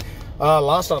 on this.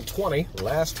 Lost on 20.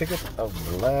 Last ticket of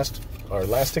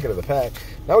the pack.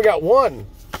 Now we got one.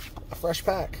 A fresh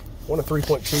pack. 1 and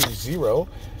 3.20.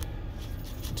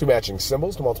 Two matching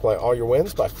symbols to multiply all your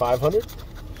wins by 500,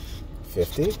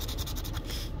 50,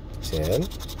 10,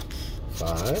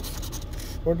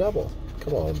 5, or double.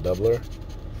 Come on, doubler.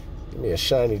 Give me a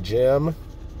shiny gem.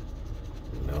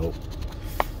 Nope.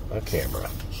 A camera.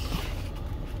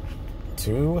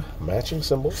 Two matching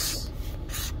symbols.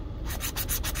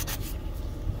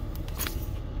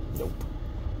 Nope.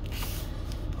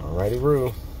 Alrighty,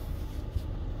 Roo.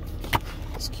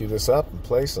 Let's cue this up and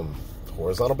play some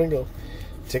horizontal bingo.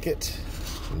 Ticket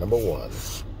number 1.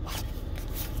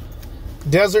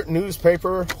 Desert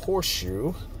newspaper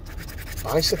horseshoe.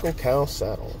 Bicycle cow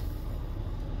saddle.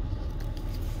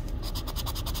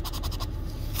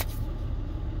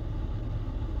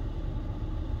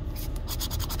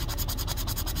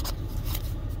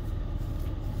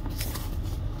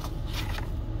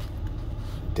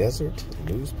 Desert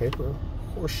newspaper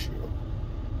horseshoe.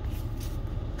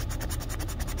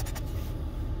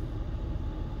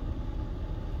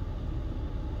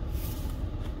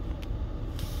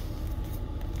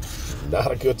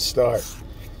 Not a good start.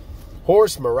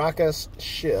 Horse, maracas,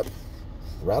 ship,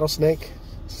 rattlesnake,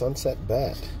 sunset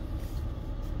bat.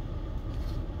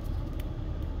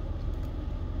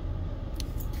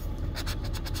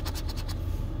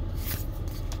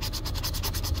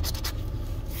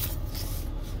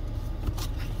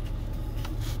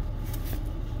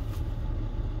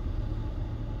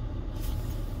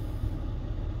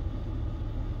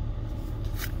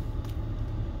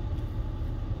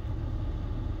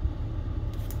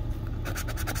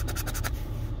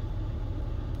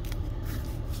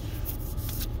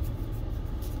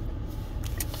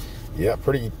 Yeah,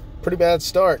 pretty bad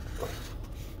start.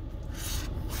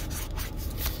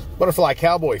 Butterfly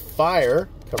cowboy fire,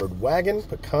 covered wagon,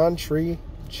 pecan tree,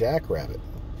 jackrabbit.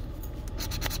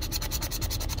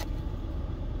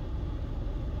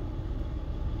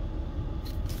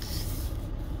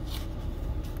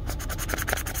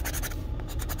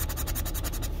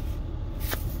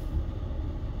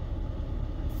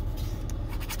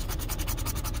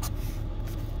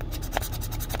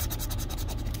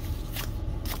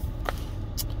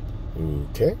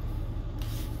 Okay.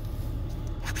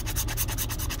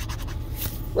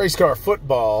 Race car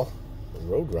football,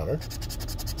 Roadrunner.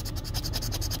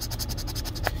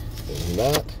 Is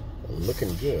not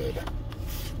looking good.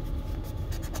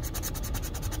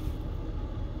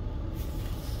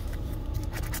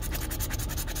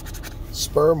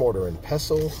 Spur, Mortar and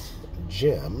Pestle,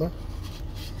 Gem.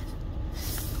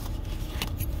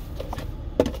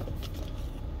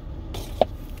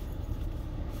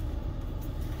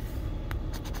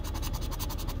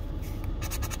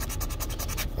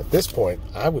 At this point,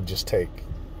 I would just take,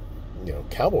 you know,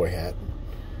 cowboy hat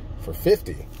for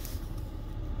 50.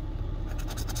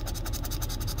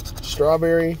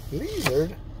 Strawberry,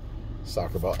 Lizard,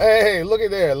 soccer ball. Hey, look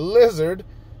at there, Lizard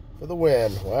for the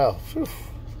win. Wow. Whew.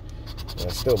 I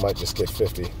still might just get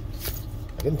 50. I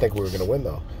didn't think we were going to win,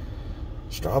 though.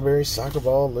 Strawberry, soccer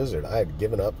ball, Lizard. I had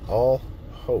given up all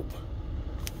hope.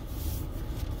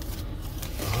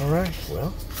 All right,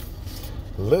 well,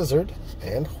 Lizard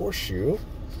and Horseshoe.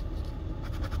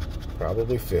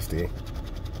 Probably 50.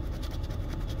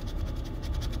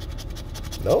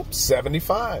 Nope,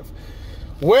 75.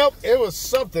 Well, it was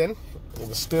something. It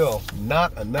was still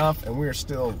not enough, and we're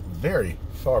still very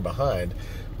far behind.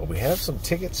 But we have some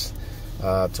tickets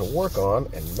to work on,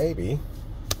 and maybe,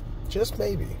 just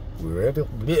maybe,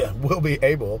 we'll be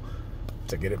able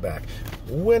to get it back.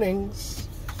 Winnings.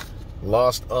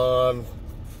 Lost on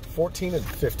 14 and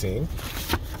 15.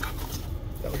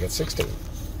 Now we got 16.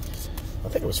 I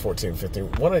think it was 14,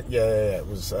 15. Yeah, it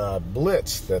was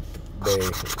Blitz that they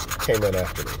came in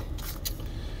after me.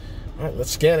 All right,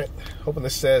 let's scan it. Hoping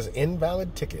this says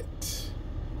invalid ticket.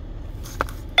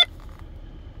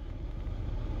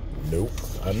 Nope.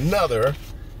 Another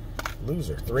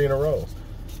loser. 3 in a row.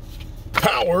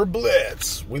 Power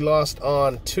Blitz. We lost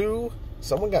on 2.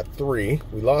 Someone got 3.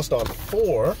 We lost on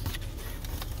 4.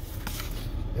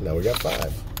 And now we got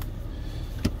 5.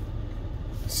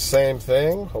 Same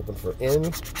thing, hoping for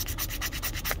invalid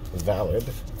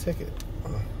ticket.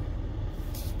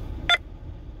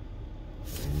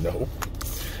 Nope.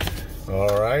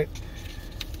 All right.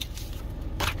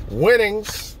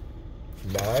 Winnings,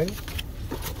 9,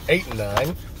 8 and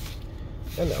 9,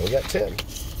 and now we got 10.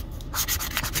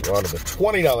 We're on to the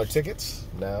 $20 tickets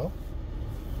now.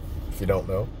 If you don't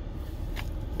know,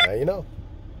 now you know.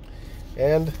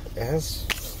 And as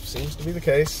seems to be the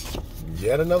case,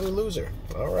 yet another loser.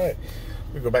 All right,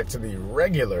 we go back to the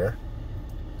regular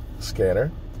scanner.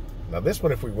 Now this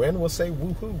one, if we win, we'll say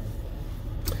woohoo.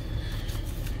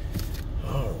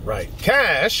 All right,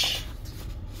 cash.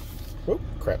 Whoop,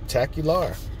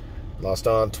 craptacular. Lost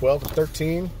on 12 and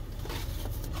 13.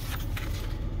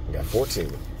 We got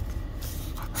 14.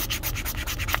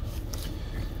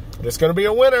 It's going to be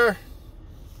a winner.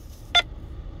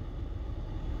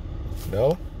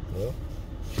 No? Well,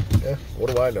 yeah,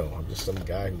 what do I know? I'm just some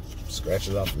guy who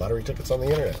scratches off lottery tickets on the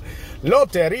internet.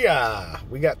 Loteria!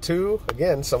 We got 2.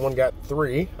 Again, someone got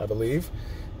 3, I believe.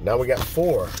 Now we got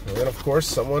 4. And then, of course,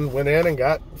 someone went in and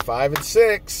got 5 and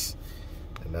 6.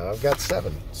 And now I've got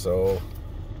 7. So,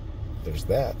 there's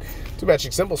that. 2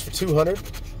 matching symbols for 200.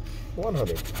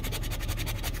 100.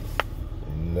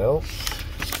 Nope.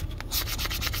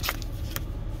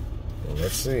 Well,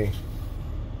 let's see.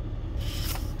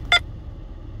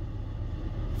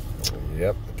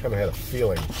 Yep, I kind of had a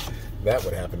feeling that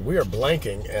would happen. We are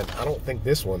blanking, and I don't think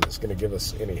this one is going to give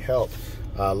us any help.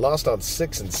 Lost on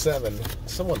 6 and 7.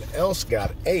 Someone else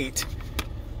got 8.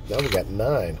 Now we got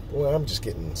 9. Boy, I'm just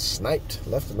getting sniped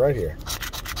left and right here.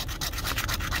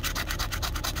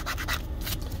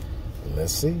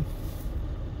 Let's see.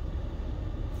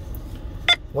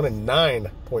 1 in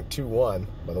 9.21,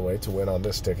 by the way, to win on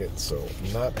this ticket. So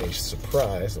not a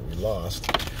surprise that we lost.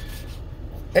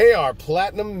 AR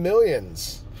Platinum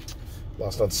Millions.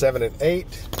 Lost on 7 and 8.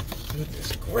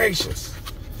 Goodness gracious.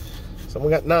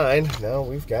 Someone got 9. Now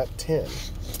we've got 10.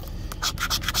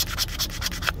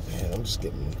 Man, I'm just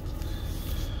getting...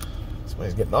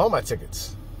 Somebody's getting all my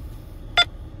tickets.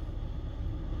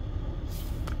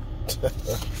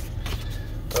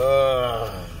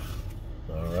 All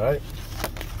right.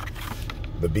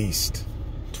 The Beast.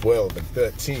 12 and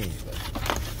 13.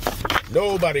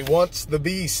 Nobody wants the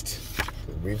Beast.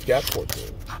 We've got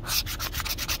 14.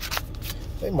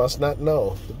 They must not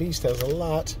know. The Beast has a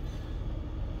lot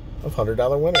of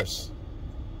 $100 winners.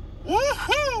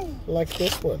 Woohoo! Like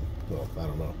this one. Well, I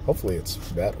don't know. Hopefully it's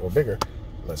that or bigger.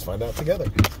 Let's find out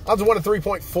together. Odds of 1 in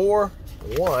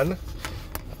 3.41.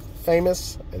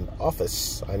 Famous and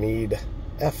Office. I need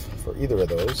F for either of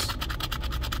those.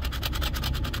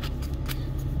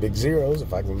 Big zeros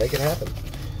if I can make it happen.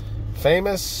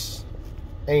 Famous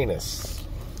Anus.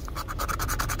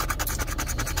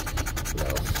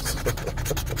 No.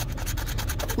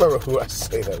 I remember who I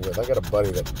say that with. I got a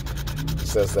buddy that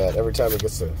says that every time he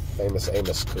gets the famous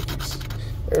Amos cookies.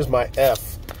 There's my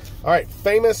F. All right,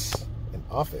 famous and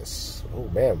office. Oh,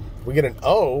 man. If we get an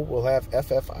O, we'll have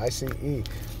FFICE.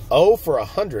 O for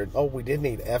 100. Oh, we did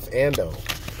need F and O.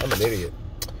 I'm an idiot.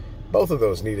 Both of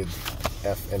those needed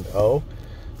F and O.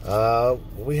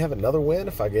 Will we have another win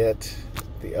if I get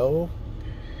the O?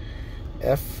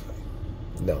 F?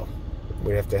 No.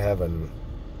 We have to have an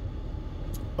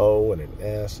O and an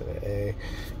S and an A.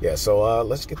 Yeah, so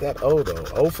let's get that O, though.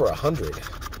 O for 100.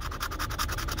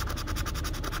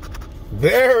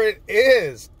 There it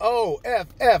is. O-F-F-I-C-E.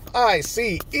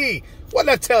 What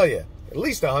did I tell you? At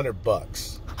least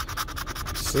 $100.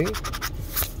 See?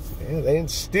 Yeah, they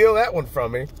didn't steal that one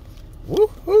from me.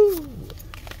 Woohoo!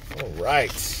 All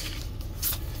right.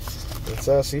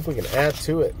 Let's see if we can add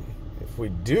to it. If we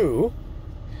do,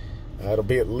 it'll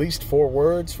be at least 4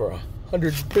 words for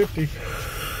 150.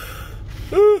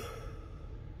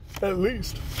 At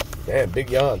least. Man, big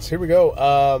yawns. Here we go.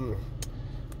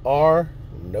 R,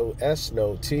 no S,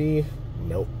 no T,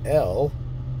 no L,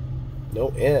 no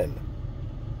N.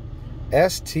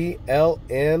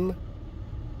 S-T-L-N-A.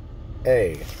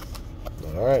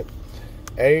 All right.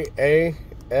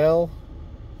 A-A-L-A.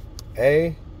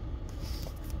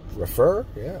 Refer?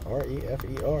 Yeah,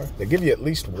 R-E-F-E-R. They give you at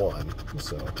least one.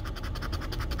 So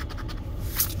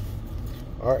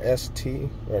R-S-T,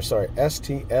 or sorry,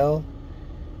 S-T-L-N-A.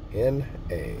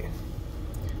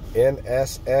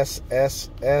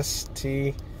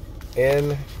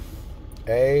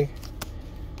 N-S-S-S-S-T-N-A.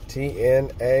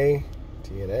 T-N-A.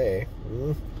 T-N-A.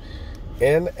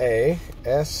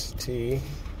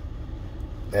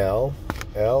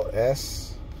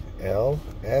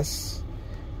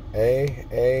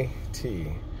 N-A-S-T-L-L-S-L-S-A-A-T.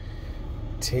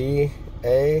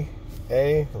 T-A-A.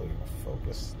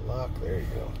 Focus lock. There you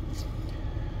go.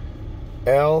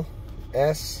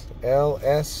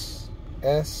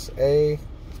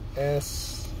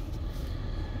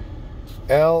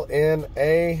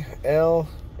 L-S-L-S-S-A-S-L-N-A-L.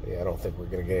 Yeah, I don't think we're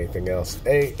going to get anything else.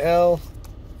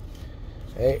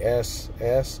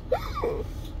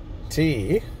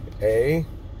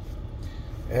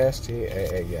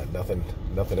 A-L-A-S-S-T-A-S-T-A-A. Yeah, nothing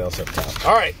else up top.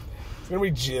 All right. It's going to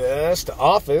be just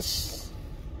office.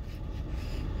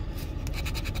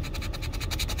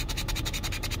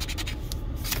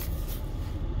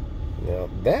 Now,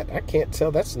 that, I can't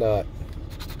tell. That's not.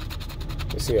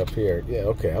 Let's see up here. Yeah,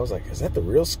 okay. I was like, is that the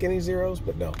real skinny zeros?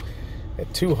 But no.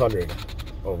 At 200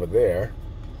 over there.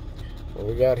 What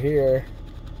we got here?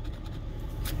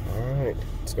 All right.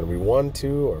 It's going to be 1,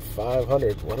 2, or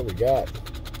 500. What do we got?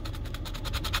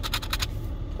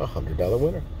 $100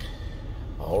 winner.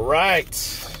 All right.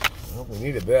 Well, we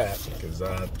needed that because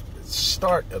the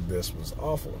start of this was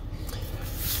awful.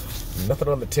 Nothing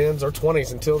on the 10s or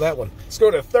 20s until that one. Let's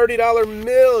go to $30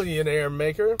 Millionaire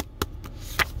Maker.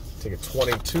 Take a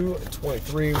 22 and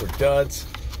 23. We're duds.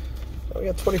 Oh, we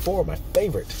got 24, my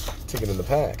favorite ticket in the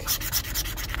pack.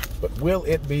 But will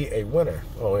it be a winner?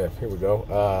 Oh, yeah, here we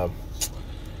go.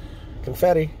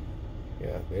 Confetti.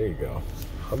 Yeah, there you go.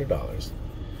 $100.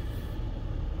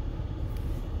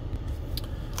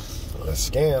 Let's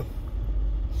scan.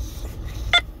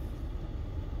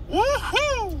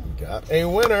 Woohoo! Got a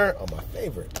winner on my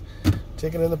favorite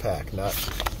ticket in the pack. Not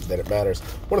that it matters.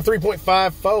 1 of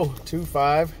 3.5, 4, 2,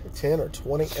 5, 10, or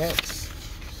 20x.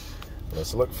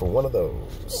 Let's look for one of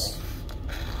those.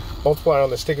 Multiplier on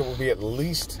this ticket will be at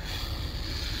least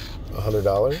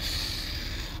 $100.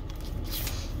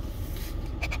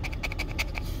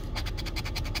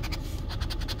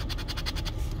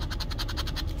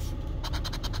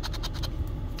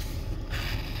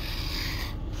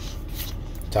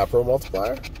 Top row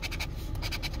multiplier.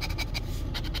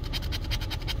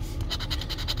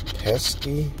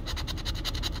 Pesky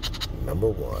number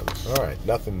 1. All right,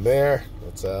 nothing there.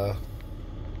 Let's yeah,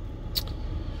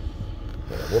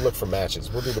 we'll look for matches.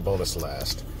 We'll do the bonus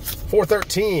last. 4,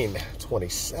 13,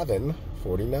 27,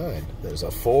 49. There's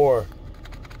a 4.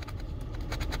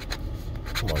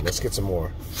 Come on, let's get some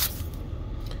more.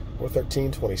 4,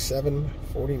 13, 27,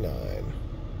 49.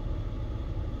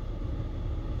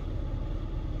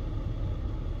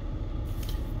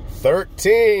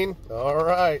 13. All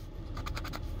right.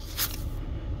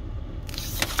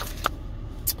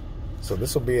 So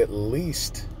this will be at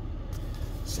least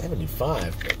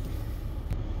 75. But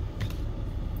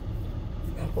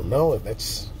I don't know if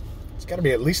it's got to be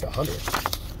at least 100.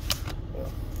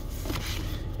 Well,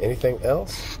 anything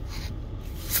else?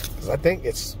 Because I think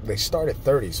they start at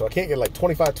 30, so I can't get like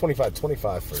 25, 25,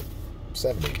 25 for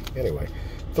 70. Anyway,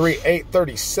 3, 8,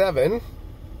 37.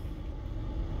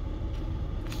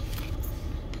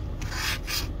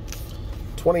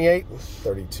 28,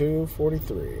 32,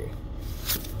 43.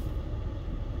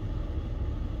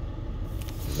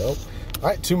 Nope. All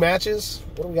right, 2 matches.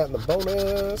 What do we got in the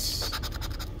bonus?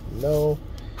 No.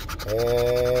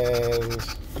 And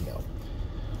no.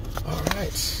 All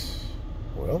right.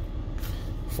 Well,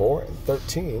 4 and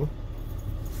 13.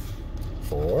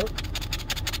 4.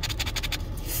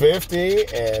 50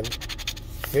 and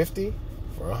 50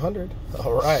 for 100.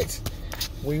 All right.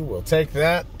 We will take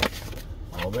that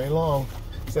all day long.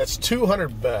 So that's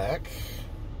 200 back,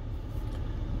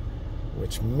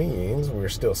 which means we're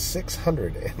still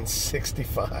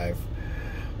 665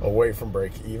 away from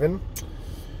break even.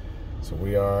 So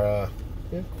we are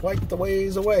quite the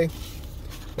ways away.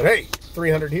 But hey,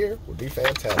 300 here would be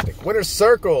fantastic. Winner's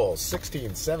circle,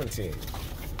 16, 17,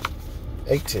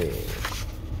 18.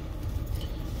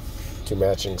 2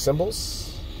 matching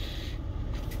symbols.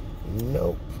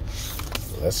 Nope.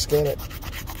 Let's scan it.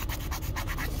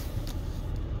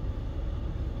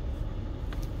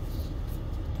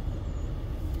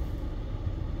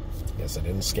 Guess I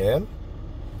didn't scan.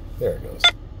 There it goes.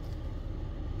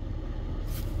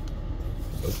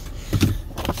 Nope.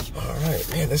 All right,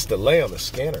 man, this delay on the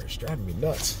scanner is driving me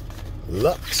nuts.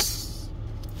 Lux.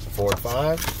 4 and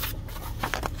 5.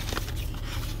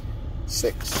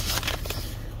 6.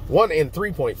 1 in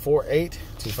 3.48.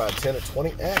 2, 5, 10, or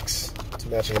 20x. 2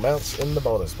 matching amounts in the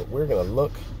bonus, but we're going to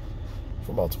look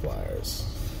for multipliers.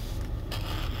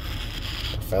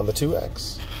 I found the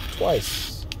 2x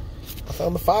twice. I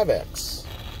found the 5x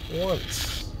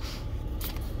once.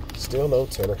 Still no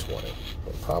 10 or 20.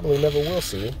 But probably never will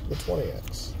see the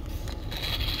 20x.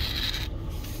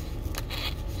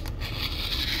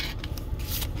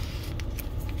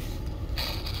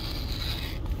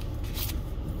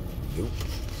 Nope.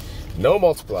 No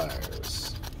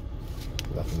multipliers.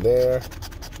 Nothing there.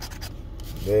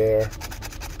 There.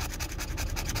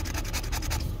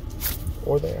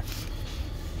 Or there.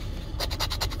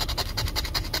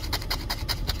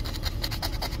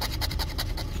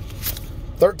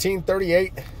 $13,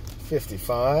 $38,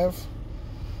 $55.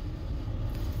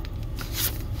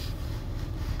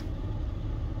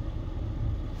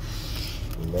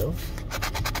 No.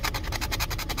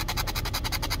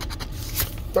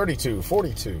 $32,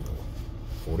 $42,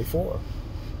 $44.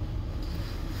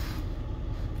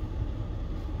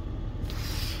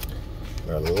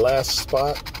 Our last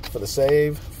spot for the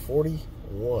save,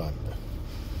 41.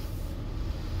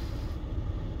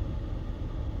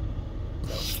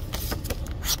 No.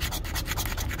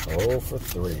 0 for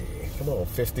 3. Come on,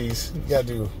 50s. You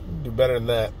gotta do better than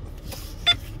that.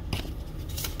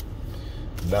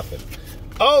 Nothing.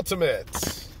 Ultimate.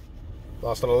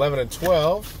 Lost on 11 and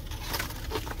 12.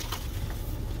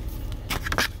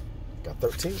 Got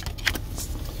 13.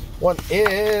 1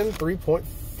 in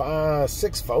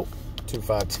 3.56 folk. 2,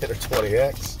 5, 10, or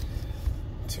 20x.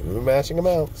 2 matching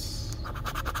amounts.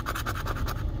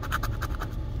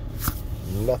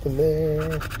 Nothing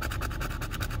there.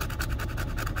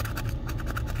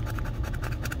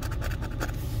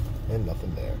 And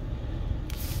nothing there.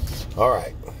 All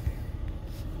right.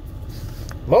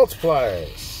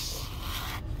 Multipliers.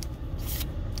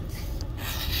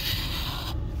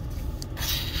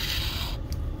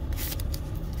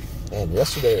 And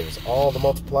yesterday it was all the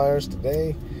multipliers.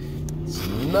 Today, it's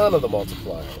none of the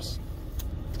multipliers.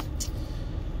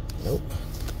 Nope.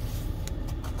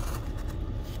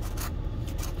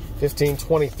 15,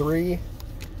 23,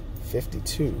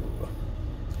 52.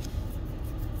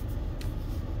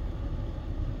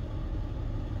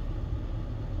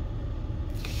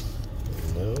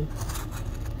 No.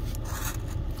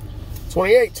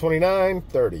 28, 29,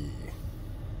 30.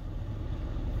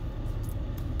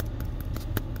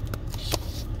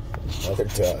 Another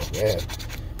dud, man.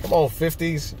 Come on,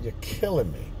 50s. You're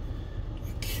killing me.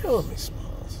 You're killing me,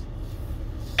 Smalls.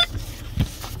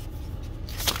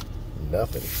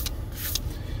 Nothing.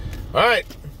 All right.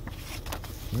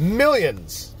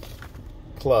 Millions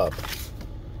Club.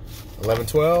 11,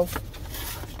 12.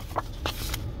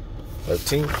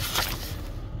 13.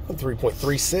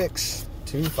 3.36.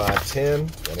 2, 5, 10,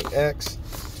 20x.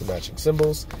 2 matching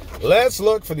symbols. Let's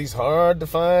look for these hard to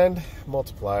find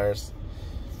multipliers.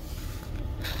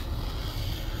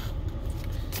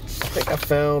 I think I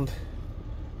found...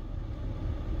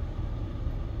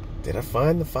 Did I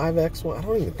find the 5x one? I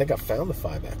don't even think I found the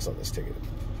 5x on this ticket.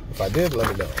 If I did, let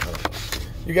me know. I don't know.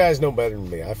 You guys know better than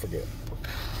me. I forget.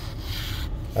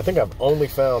 I think I've only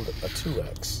found a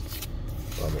 2x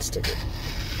on this ticket.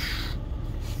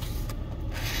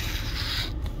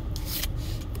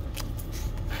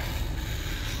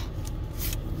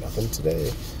 Nothing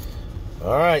today.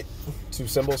 All right. 2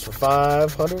 symbols for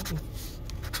 500,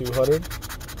 200,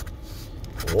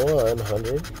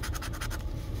 100.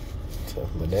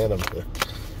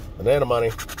 Banana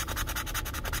money.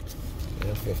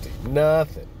 And 50.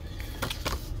 Nothing.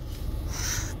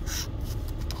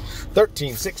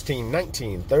 13, 16,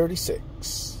 19,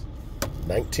 36.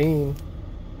 19.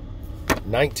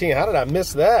 19. How did I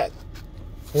miss that?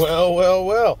 Well, well,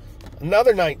 well.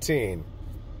 Another 19.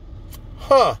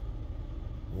 Huh.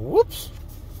 Whoops.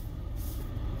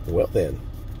 Well then.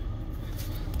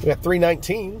 We got 3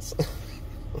 19s.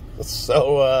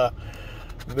 So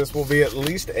this will be at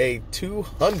least a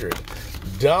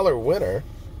 $200 winner.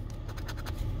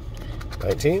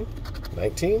 19,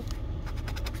 19,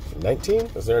 19.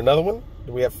 Is there another one?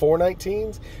 Do we have 4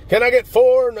 19s? Can I get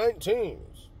 4 19s?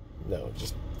 No,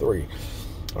 just 3.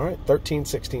 All right, 13,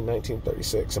 16, 19,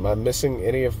 36. Am I missing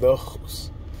any of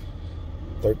those?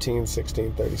 13,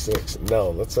 16, 36. No,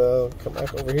 let's come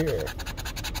back over here.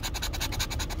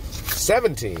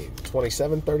 17,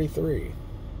 27, 33.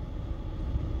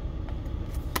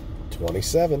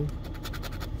 27.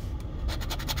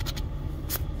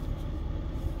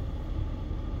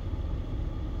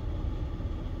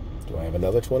 Do I have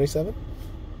another 27?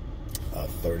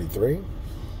 33.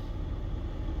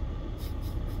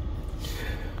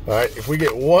 All right, if we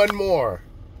get one more,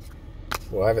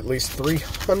 we'll have at least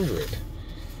 300,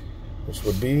 which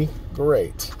would be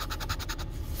great.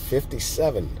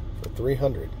 57 for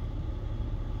 300.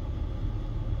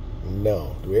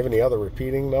 No. Do we have any other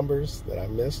repeating numbers that I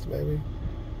missed, maybe?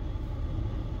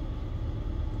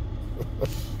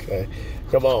 Okay.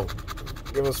 Come on.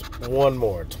 Give us one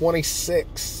more.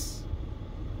 26.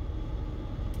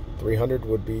 300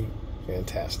 would be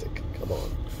fantastic. Come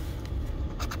on.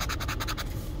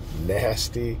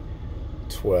 Nasty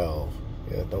 12.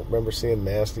 Yeah, don't remember seeing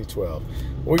nasty 12.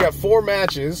 We got 4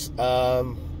 matches.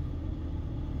 So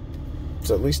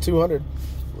at least 200.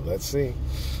 Well, let's see.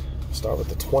 Start with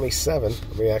the 27.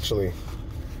 Let me actually...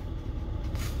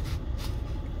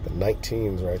 The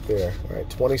 19s right there. All right,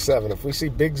 27. If we see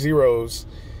big zeros,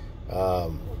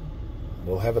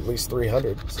 we'll have at least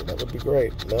 300. So that would be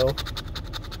great. No?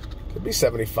 Could be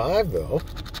 75, though.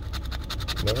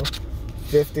 No?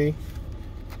 50.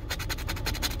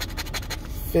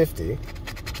 50.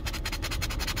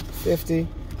 50.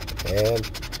 And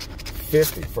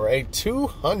 50 for a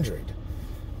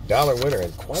 $200 winner,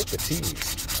 and quite the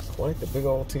tease. Quite the big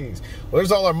old tease. Well,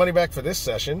 there's all our money back for this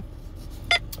session.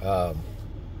 Yeah,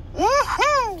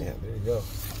 there you go.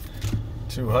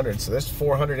 200. So that's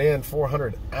 400 in,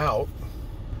 400 out.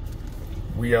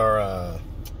 We are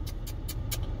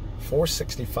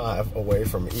 465 away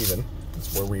from even.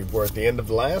 That's where we were at the end of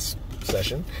the last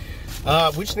session.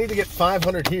 We just need to get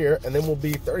 500 here, and then we'll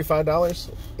be $35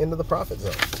 into the profit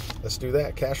zone. Let's do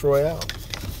that. Cash Royale.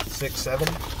 6, 7,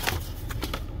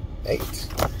 8.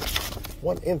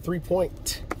 1 in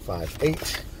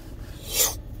 3.58.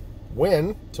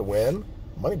 Win to win.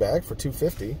 Money bag for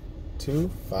 250, 2,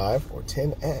 5, or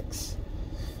 10x.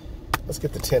 Let's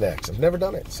get the 10x. I've never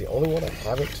done it. It's the only one I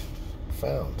haven't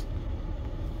found.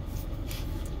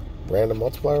 Random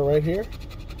multiplier right here.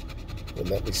 Wouldn't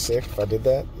that be sick if I did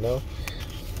that? No?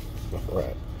 All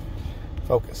right.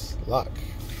 Focus. Lock.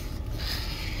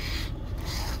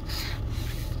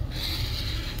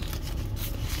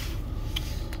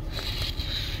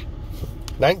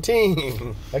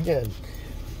 $19 again.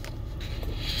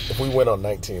 If we win on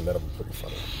 19, that'll be pretty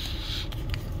funny.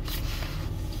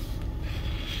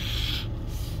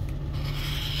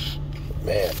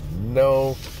 Man,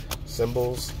 no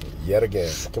symbols yet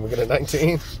again. Can we get a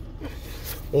 19?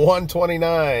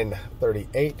 129,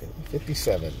 38,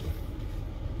 57.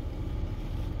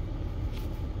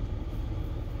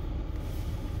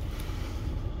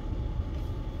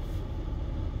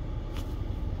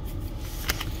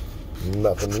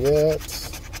 Nothing yet.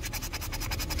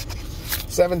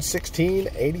 7, 16,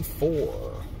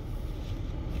 84.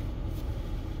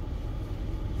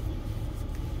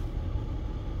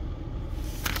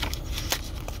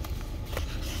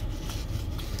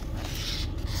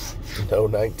 No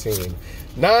 19.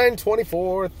 9,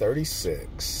 24,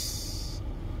 36.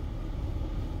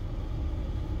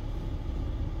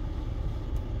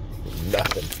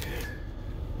 Nothing.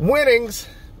 Winnings.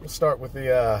 We'll start with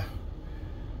the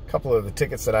couple of the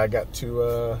tickets that I got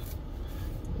to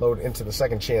load into the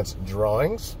second chance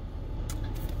drawings.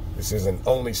 This is an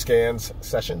only scans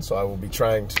session, so I will be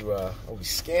trying to, I'll be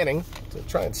scanning to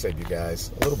try and save you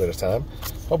guys a little bit of time.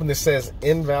 Hoping this says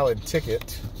invalid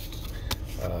ticket.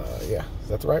 Yeah, is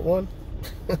that the right one?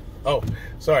 Oh,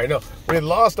 sorry, no. We had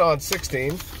lost on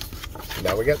 16.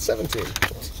 Now we got 17.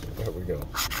 There we go.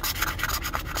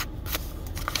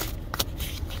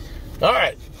 All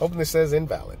right, hoping this says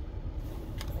invalid.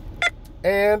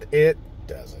 And it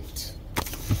doesn't.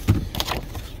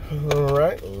 All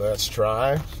right, let's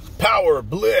try Power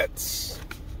Blitz.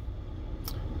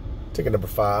 Ticket number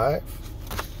 5.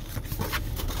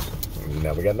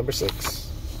 Now we got number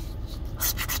 6.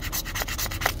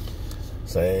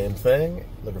 Same thing.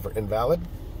 Looking for invalid.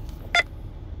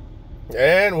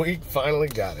 And we finally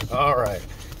got it. All right.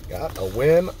 Got a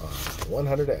win on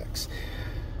 100X.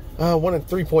 1 in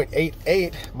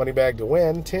 3.88. Money bag to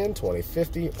win. 10, 20,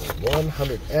 50, or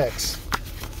 100X.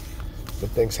 Good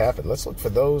things happen. Let's look for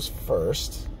those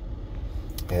first.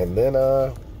 And then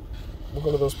we'll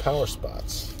go to those power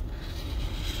spots.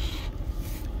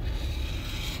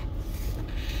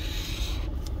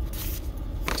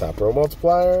 Top row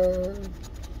multiplier.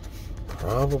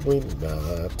 Probably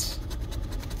not.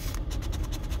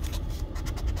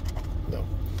 No.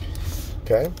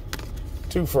 Okay.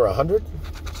 2 for 100.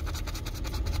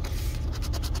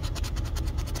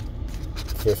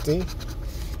 50.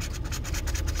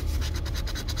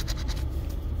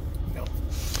 No.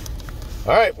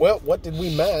 All right. Well, what did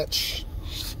we match?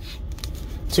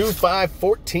 2, 5,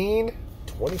 14,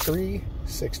 23,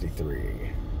 63.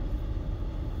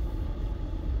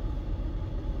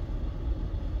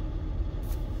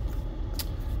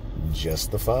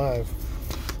 Just the 5.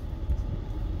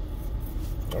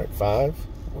 All right, 5.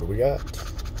 What do we got?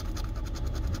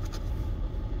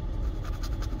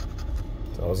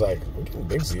 So I was like, we're getting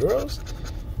big zeros?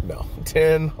 No,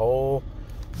 10 whole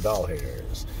doll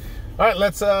hairs. All right,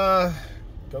 let's go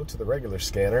to the regular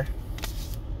scanner.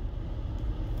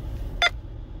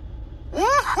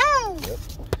 Yep.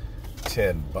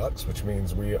 $10, which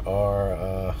means we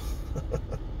are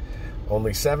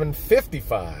only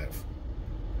 $7.55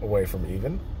 away from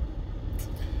even.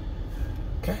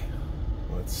 Okay,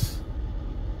 let's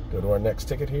go to our next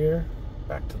ticket here.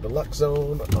 Back to the luck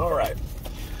zone. All right.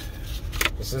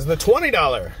 This is the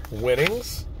 $20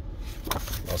 winnings.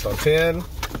 Lost on 10.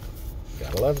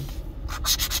 Got 11.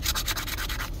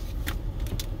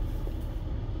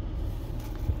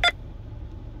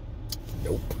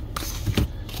 Nope.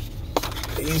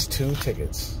 These 2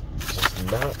 tickets just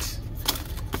not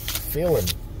feeling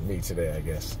me today, I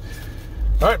guess.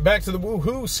 All right, back to the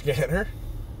woohoo scanner.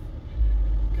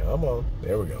 Come on.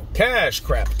 There we go. Cash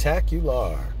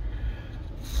Craptacular.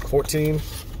 14,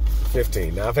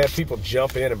 15. Now, I've had people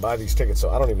jump in and buy these tickets, so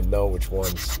I don't even know which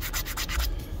ones.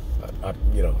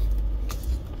 You know,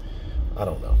 I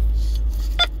don't know.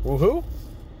 Woohoo?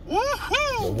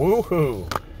 Woohoo! Woohoo.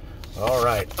 All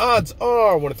right. Odds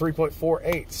are 1 in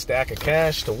 3.48. Stack of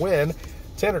cash to win.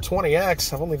 10 or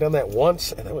 20X. I've only done that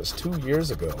once, and that was 2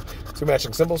 years ago. 2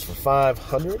 matching symbols for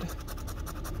 500.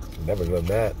 Never done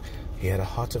that. He had a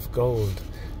heart of gold.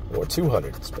 Or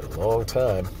 200. It's been a long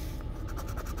time.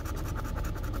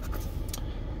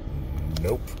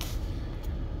 Nope.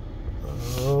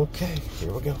 Okay,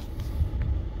 here we go.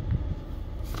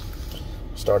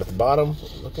 Start at the bottom.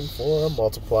 We're looking for a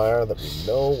multiplier that we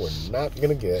know we're not going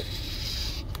to get.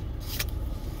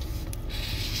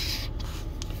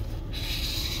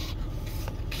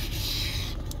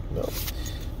 No.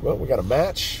 Well, we got a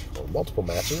match, or multiple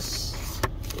matches.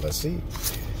 Let's see.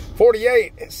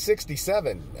 48,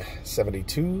 67,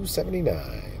 72,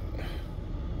 79.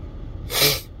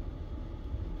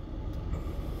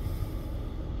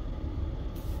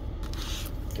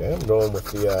 Okay, I'm going with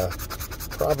the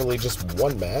probably just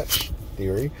one match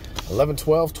theory. 11,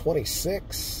 12,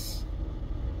 26.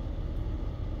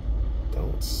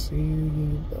 Don't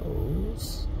see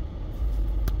those.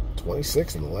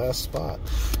 26 in the last spot.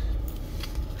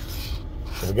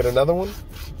 Can we get another one?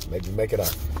 Maybe make it a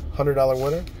 $100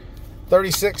 winner.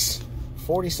 36,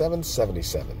 47,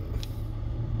 77.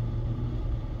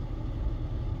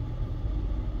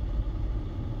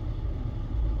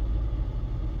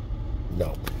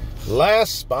 No.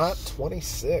 Last spot,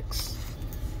 26.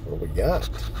 What do we got?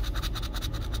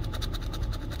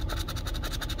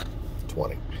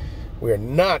 20. We are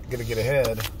not going to get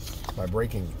ahead by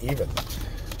breaking even.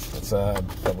 Let's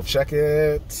double check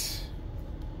it.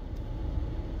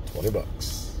 $20.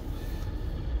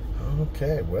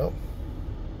 Okay, well,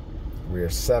 we are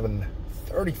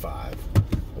 $7.35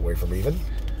 away from even.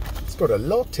 Let's go to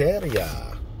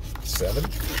Loteria. 7.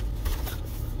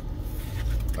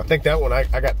 I think that one, I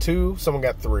got 2, someone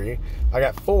got 3. I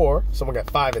got 4, someone got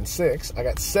 5 and 6. I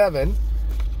got 7.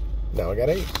 Now I got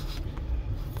 8.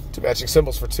 2 matching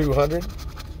symbols for 200.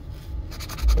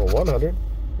 Or 100.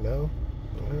 No.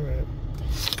 All right.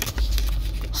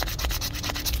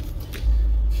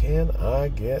 Can I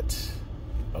get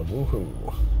a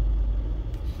woohoo?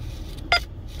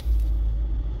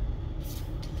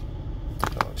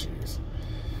 Oh, jeez.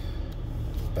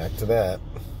 Back to that.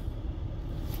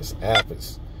 This app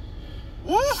is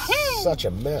Such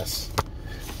a mess.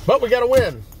 But we got a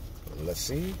win. Let's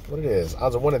see what it is.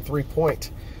 Odds of 1 in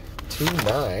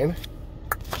 3.29.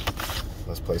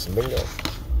 Let's play some bingo.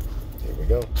 Here we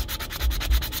go.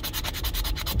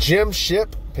 Gem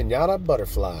Ship Pinata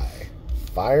Butterfly.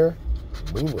 Fire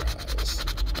Moonrise.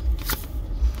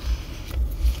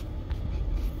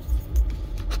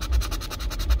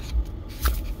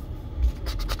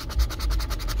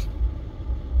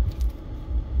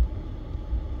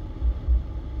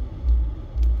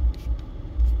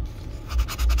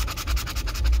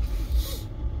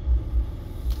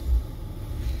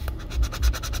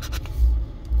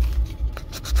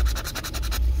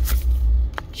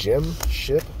 Gem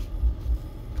Ship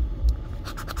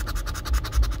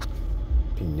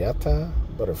Pinata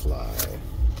Butterfly.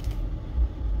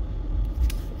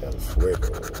 El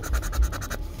Fuego.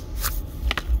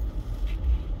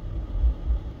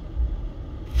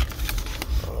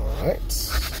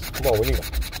 Alright. Come on, we need a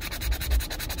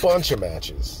bunch of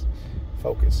matches.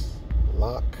 Focus.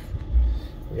 Lock.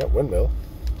 We got Windmill.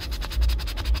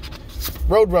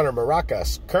 Roadrunner,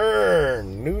 Maracas,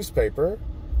 Kern, Newspaper,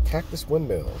 Cactus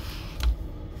Windmill.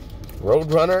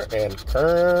 Roadrunner and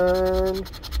Kern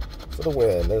for the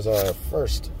win. There's our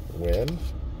first win.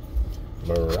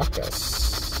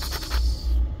 Maracas.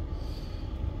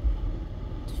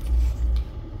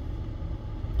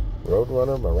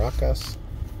 Roadrunner, Maracas,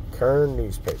 Kern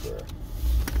Newspaper,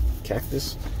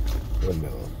 Cactus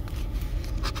Windmill.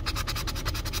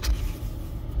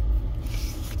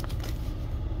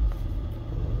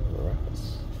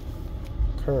 Maracas.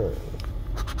 Kern.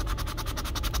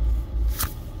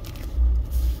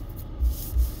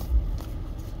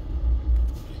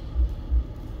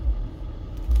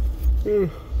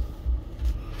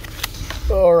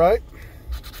 All right.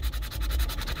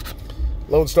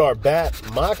 Lone Star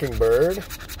Bat, Mockingbird,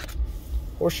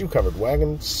 Horseshoe Covered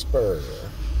Wagon, Spur.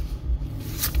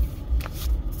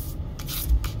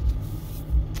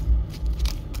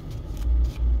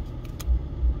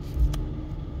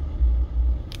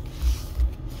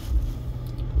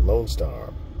 Lone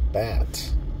Star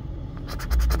Bat,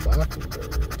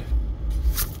 Mockingbird,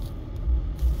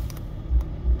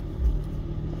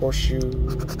 Horseshoe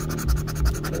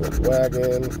Covered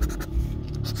Wagon,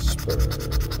 Spur.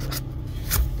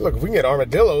 Look, if we can get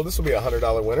Armadillo, this will be a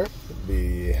 $100 winner. It'd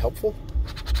be helpful.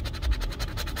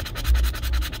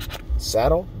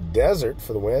 Saddle, Desert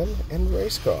for the win, and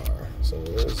Race Car. So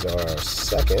there's our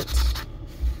second.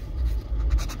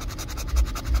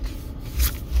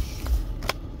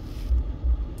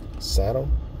 Saddle,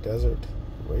 Desert,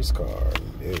 Race Car.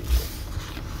 New.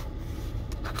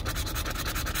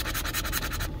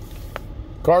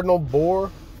 Cardinal, Boar,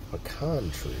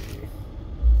 Pecan Tree.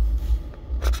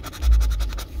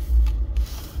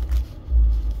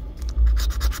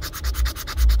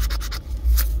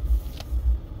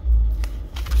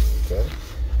 Okay.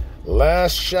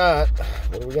 Last shot.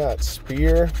 What do we got?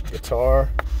 Spear, Guitar,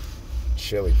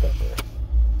 Chili Pepper.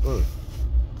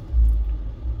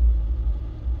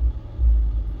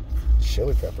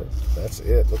 Chili Pepper. That's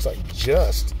it. Looks like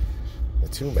just the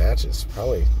two matches.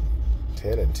 Probably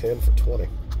 10 and 10 for 20.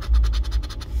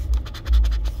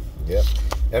 Yep.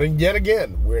 And yet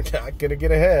again, we're not going to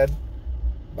get ahead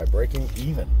by breaking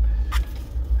even.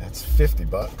 That's 50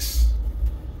 bucks.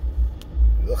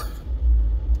 Ugh.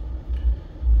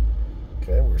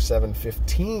 Okay, we're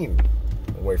 715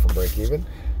 away from break even.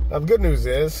 Now, the good news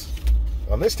is,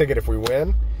 on this ticket, if we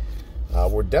win,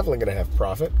 we're definitely going to have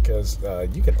profit because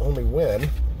you can only win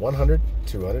 100,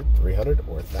 200, 300,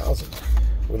 or 1,000.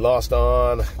 We lost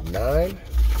on 9. Now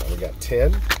we got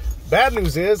 10. Bad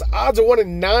news is, odds are 1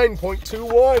 in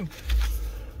 9.21.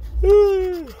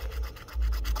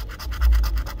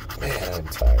 Man, I'm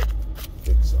tired.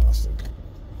 Exhausted.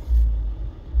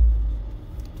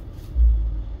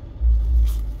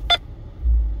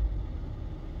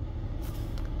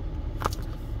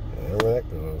 There that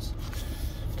goes.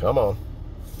 Come on.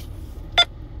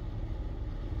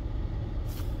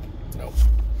 Nope.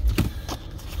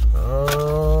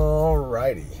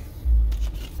 Alrighty.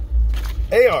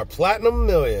 AR Platinum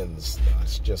Millions. No,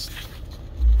 it's just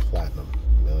Platinum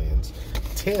Millions.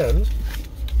 10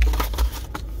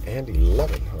 and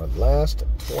 11. Our last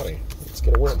 20. Let's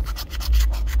get a win.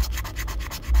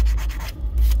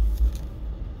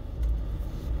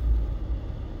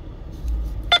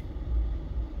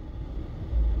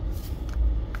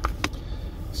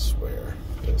 I swear,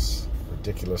 this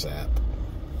ridiculous app.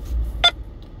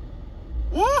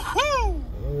 Woohoo! All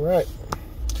right.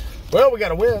 Well, we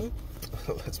got a win.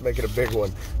 Let's make it a big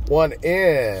one. 1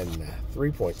 in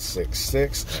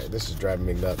 3.66. All right, this is driving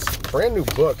me nuts. Brand new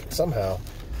book. Somehow,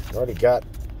 I already got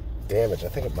damage. I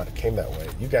think it might have came that way.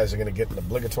 You guys are going to get an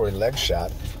obligatory leg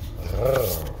shot. I'm going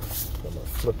to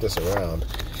flip this around.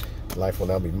 Life will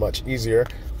now be much easier.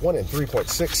 1 in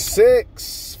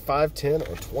 3.66, 510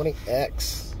 or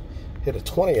 20x. Hit a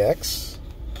 20x.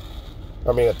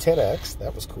 I mean a 10x.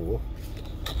 That was cool.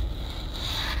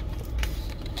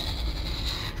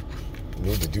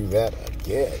 Need to do that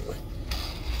again.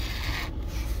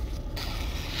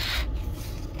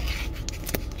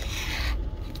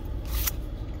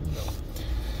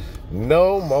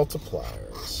 No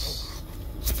multipliers.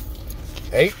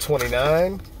 8,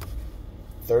 29,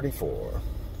 34.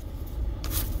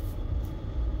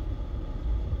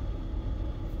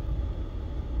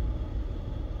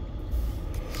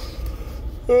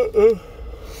 Man,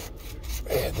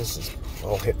 this is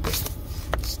all hitting this.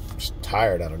 Just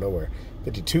tired out of nowhere.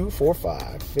 52,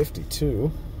 45,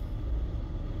 52.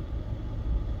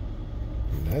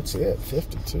 And that's it,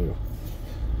 52.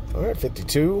 All right,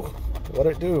 52.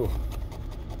 What'd it do?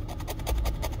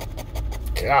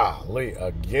 Golly,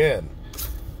 again.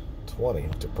 20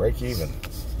 to break even.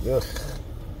 Ugh.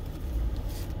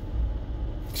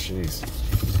 Jeez.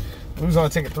 Lose on a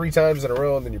ticket 3 times in a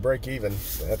row and then you break even.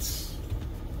 That's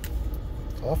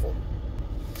awful.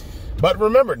 But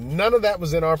remember, none of that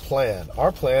was in our plan.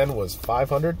 Our plan was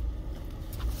 500,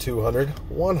 200,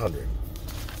 100.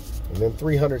 And then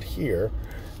 300 here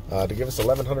to give us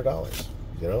 $1,100,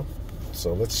 you know?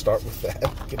 So let's start with that.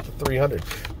 Get to 300.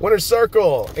 Winner's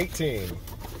circle, 18,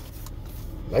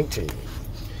 19.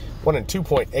 1 in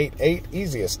 2.88.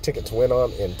 Easiest ticket to win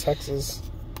on in Texas.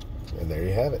 And there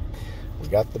you have it. We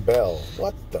got the bell.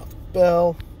 What the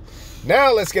bell?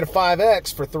 Now let's get a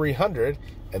 5X for 300.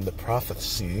 And the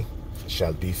prophecy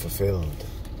shall be fulfilled.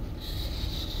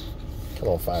 Come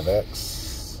on,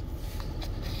 5X.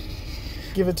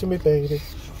 Give it to me, baby.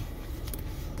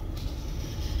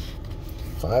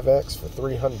 5X for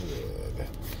 300.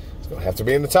 It's going to have to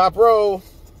be in the top row.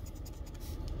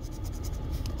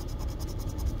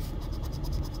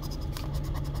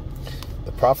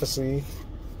 The prophecy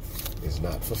is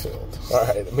not fulfilled. All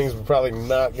right, that means we're probably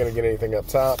not going to get anything up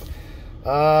top.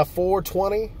 4,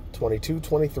 20, 22,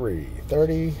 23,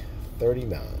 30,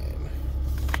 39.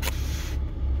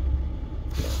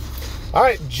 All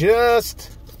right,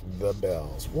 just the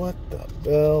bells. What the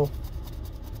bell?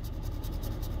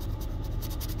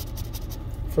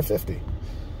 For 50.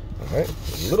 All right,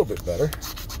 a little bit better.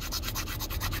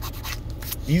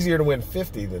 Easier to win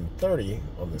 50 than 30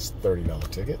 on this $30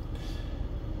 ticket.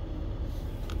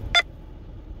 I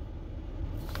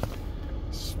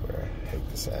swear, I hate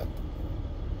this app.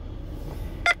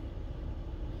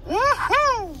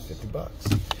 50 bucks.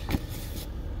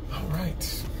 All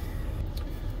right.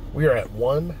 We are at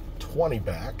 120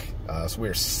 back. So we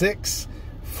are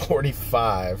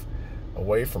 645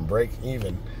 away from break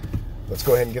even. Let's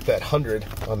go ahead and get that 100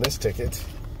 on this ticket.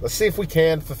 Let's see if we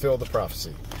can fulfill the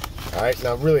prophecy. All right,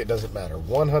 now really it doesn't matter.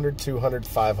 100, 200,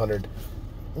 500,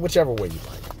 whichever way you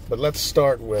like. But let's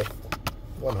start with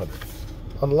 100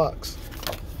 on Lux.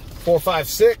 4, 5,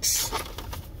 6,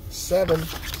 7,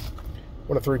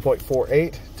 1 of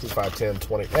 3.48, 2, 5, 10,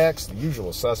 20X, the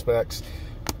usual suspects.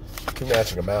 2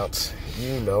 matching amounts.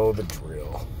 You know the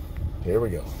drill. Here we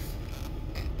go.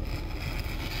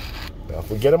 Now if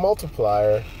we get a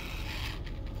multiplier,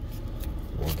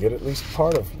 we'll get at least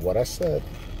part of what I said.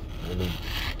 We need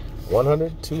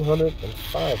 100, 200, and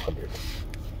 500.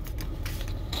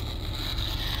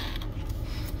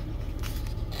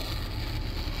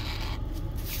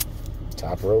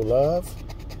 Top row love.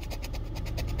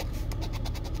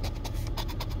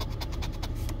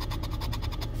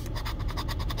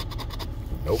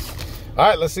 Nope. All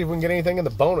right, let's see if we can get anything in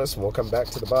the bonus, and we'll come back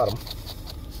to the bottom.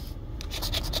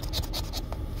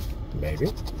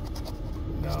 Maybe.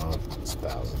 No, it's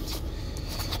thousands.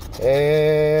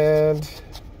 And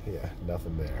yeah,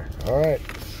 nothing there. All right.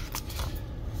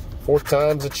 4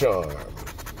 times a charm,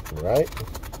 right?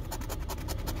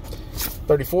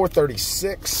 34,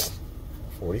 36,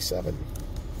 47.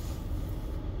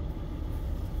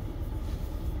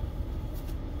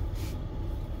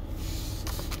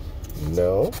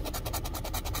 No.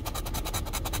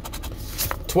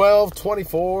 12,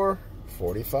 24,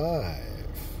 45.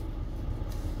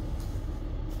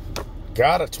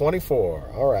 Got a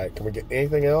 24. All right. Can we get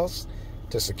anything else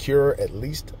to secure at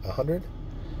least 100?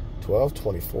 12,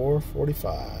 24,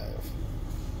 45.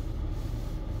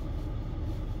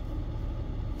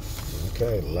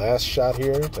 Okay. Last shot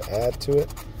here to add to it.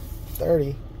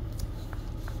 30.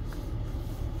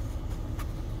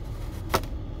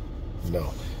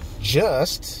 No.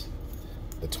 Just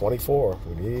the 24.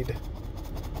 We need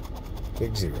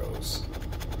big zeros.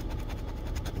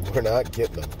 We're not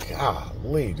getting them.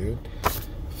 Golly, dude.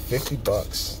 50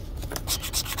 bucks.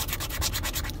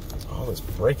 All this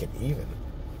breaking even.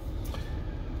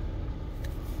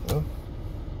 Well,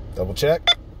 double check.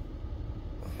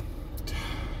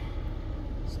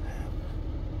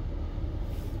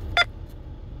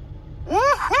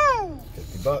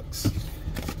 50 bucks.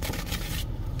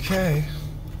 Okay.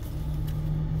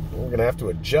 We're going to have to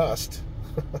adjust.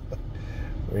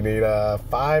 We need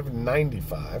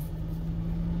 $5.95.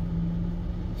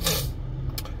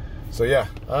 So yeah,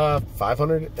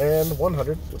 500 and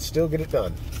 100. Let's still get it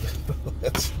done.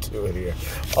 Let's do it here.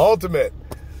 Ultimate.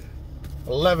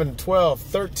 11, 12,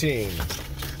 13,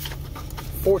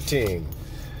 14.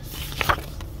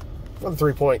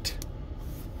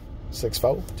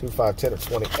 13.64, 2, 5, 10, or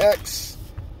 20x.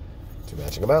 Two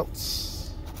matching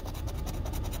amounts.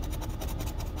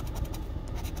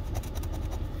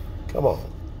 Come on.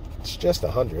 It's just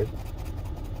 100.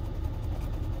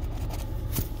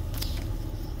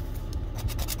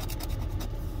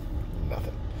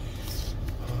 Nothing.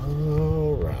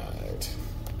 All right.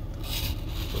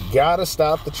 We gotta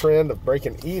stop the trend of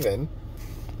breaking even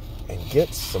and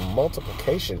get some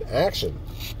multiplication action.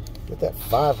 Get that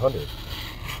 500.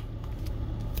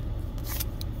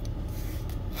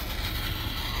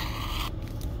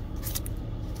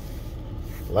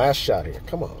 Last shot here.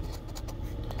 Come on.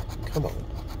 Come on.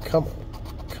 Come on.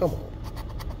 Come on.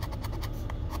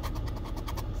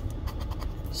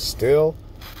 Still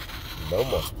no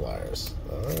multipliers.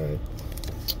 All right.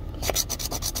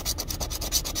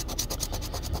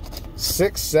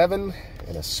 6, 7,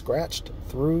 and a scratched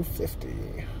through 50.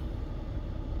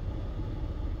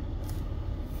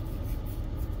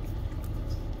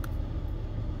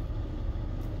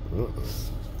 Mm-mm.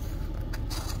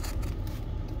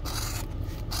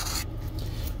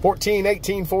 14,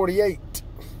 18, 48.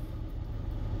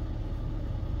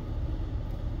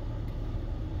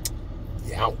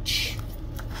 Ouch.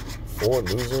 4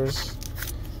 losers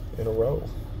in a row.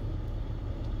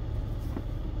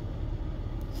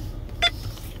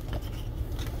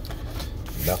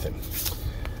 Nothing.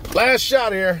 Last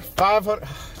shot here. 500.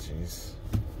 Jeez.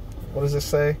 What does this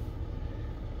say?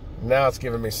 Now it's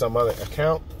giving me some other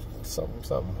account. Something.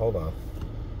 Hold on.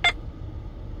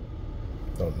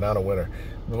 No, not a winner.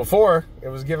 Before, it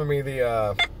was giving me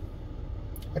the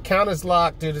account is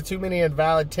locked due to too many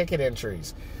invalid ticket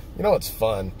entries. You know what's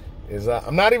fun is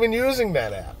I'm not even using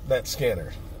that app, that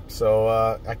scanner. So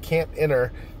I can't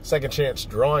enter second chance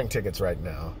drawing tickets right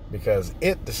now because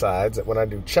it decides that when I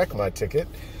do check my ticket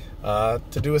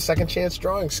to do a second chance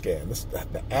drawing scan.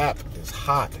 The app is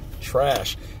hot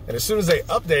trash. And as soon as they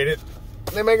update it,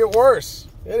 they make it worse.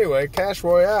 Anyway, Cash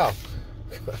Royale.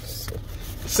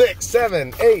 6,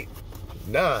 7, 8,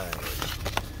 9.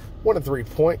 1 and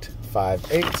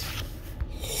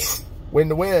 3.58. Win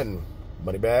to win.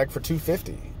 Money bag for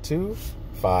 $250. 2,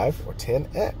 5, or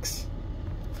 10x.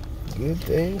 Good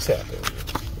things happen.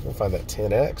 We'll find that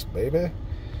 10x, baby.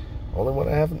 Only one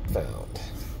I haven't found.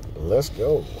 Let's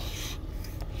go.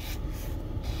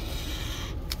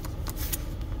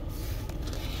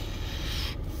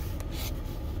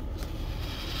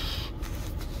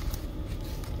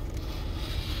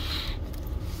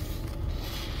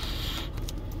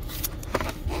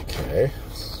 Okay,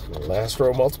 last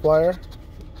row multiplier.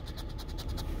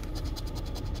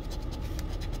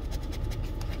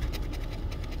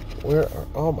 Where are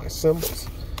all my symbols?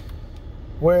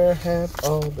 Where have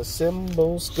all the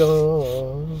symbols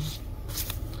gone?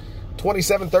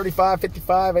 27, 35,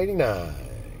 55, 89.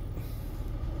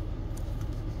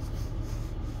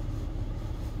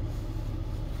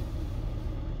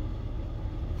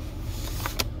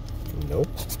 Nope.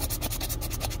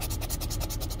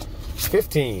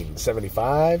 15,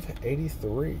 75,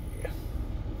 83.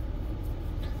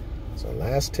 So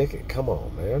last ticket. Come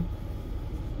on, man.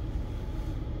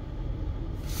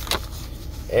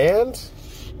 And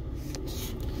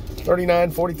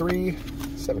 39, 43,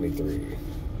 73.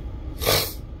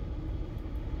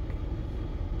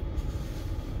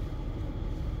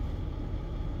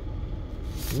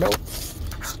 Nope.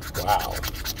 Wow.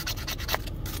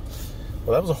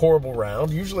 Well, that was a horrible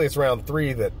round. Usually it's round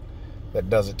 3 that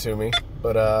does it to me.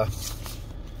 But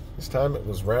this time it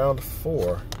was round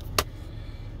 4.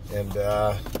 And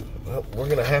well, we're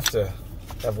going to have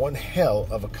one hell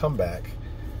of a comeback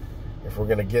if we're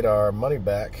going to get our money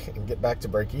back and get back to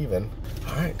break even.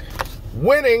 All right.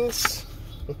 Winnings.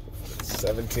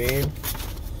 17.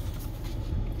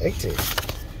 18.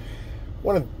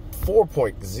 1 and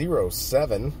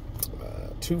 4.07.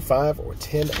 2, 5, or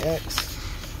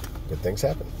 10x. Good things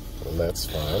happen. And let's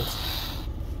find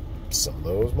some of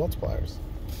those multipliers.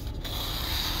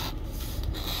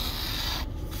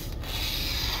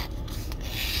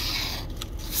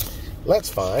 Let's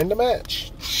find a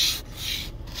match.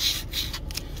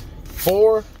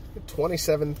 4,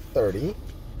 27, 30.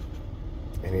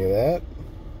 Any of that?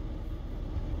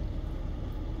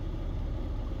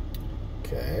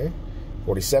 Okay.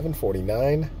 47,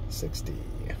 49, 60.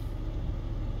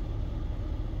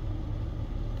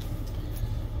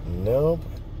 Nope,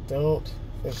 don't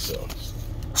think so.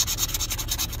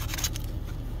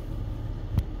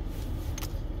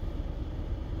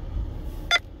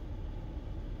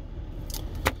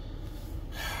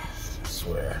 I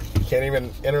swear. Can't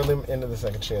even enter them into the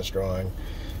second chance drawing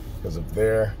because of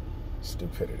their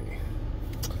stupidity.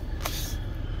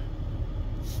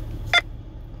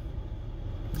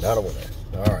 Not a winner.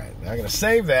 All right, now I'm going to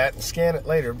save that and scan it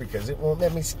later because it won't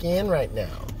let me scan right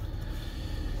now.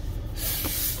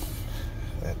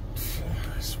 That,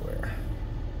 I swear.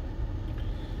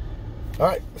 All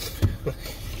right.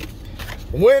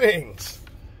 Winnings.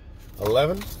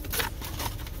 11.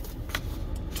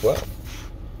 12.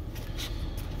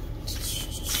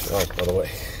 Oh, by the way.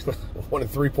 1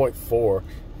 and 3.4,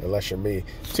 unless you're me.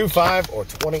 2.5 or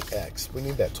 20x. We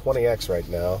need that 20x right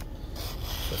now.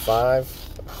 For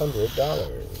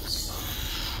 $500.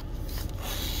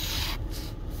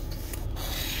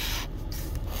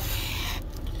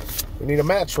 We need a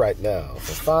match right now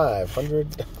for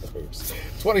 $500.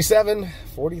 27,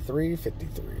 43,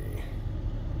 53.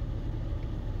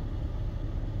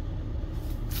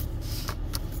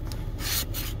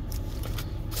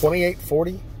 $28,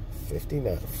 40,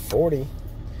 59. 40,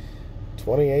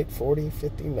 28, 40,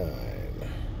 59.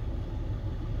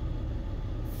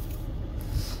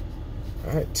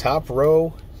 All right, top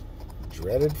row,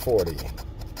 dreaded 40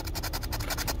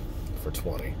 for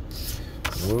 20.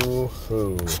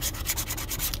 Woo-hoo.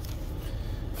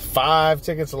 5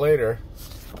 tickets later,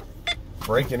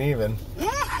 breaking even.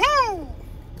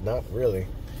 Not really.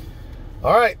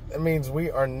 All right, that means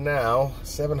we are now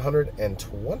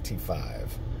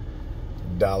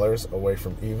 $725 away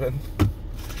from even.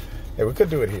 Hey, we could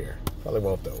do it here. Probably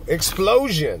won't, though.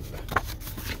 Explosion.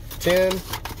 10,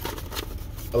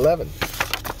 11.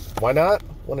 Why not?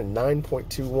 1 and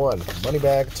 9.21. Money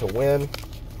bag to win.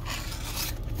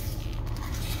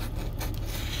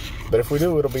 But if we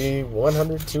do, it'll be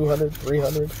 100, 200,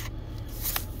 300,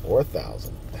 or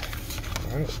 1,000.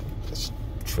 All right, let's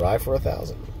try for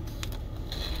 1,000.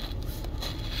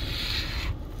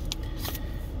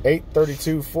 8,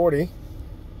 32, 40.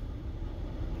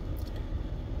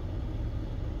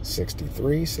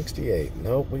 63, 68.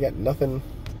 Nope, we got nothing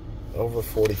over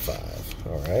 45.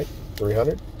 All right,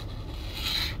 300.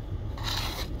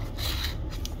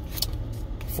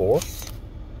 4.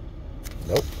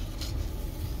 Nope.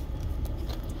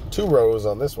 2 rows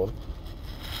on this one.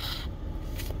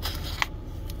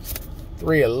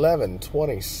 3, 11,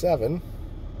 27.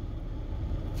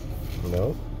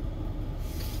 Nope.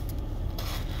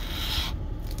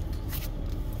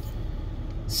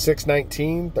 6,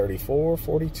 19, 34,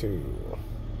 42.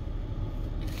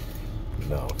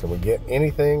 No. Can we get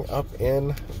anything up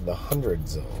in the 100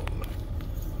 zone?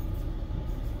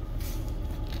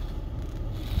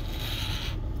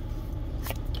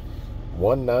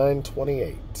 One, 9,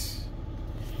 28.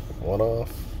 1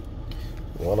 off.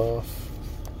 1 off.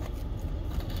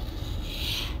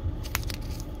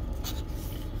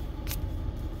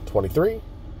 23.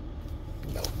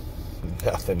 No.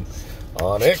 Nothing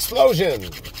on explosion.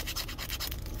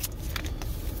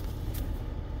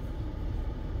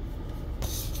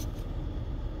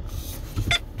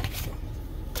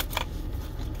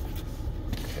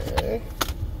 Okay.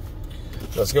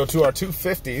 Let's go to our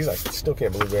 250s. I still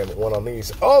can't believe we haven't won on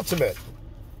these. Ultimate.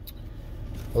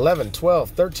 11, 12,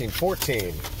 13,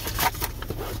 14,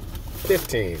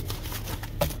 15.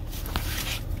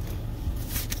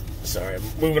 Sorry, I'm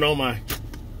moving all my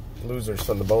losers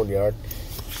from the boneyard.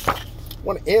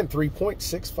 1 and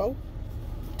 3.64.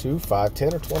 2, 5,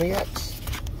 10, or 20x.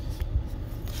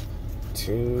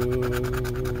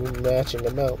 2 matching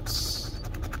amounts.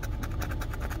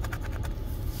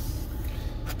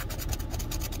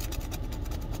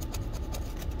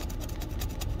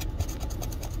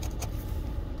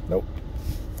 Nope.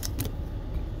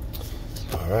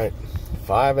 All right.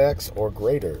 5x or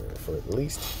greater for at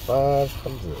least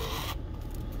 500.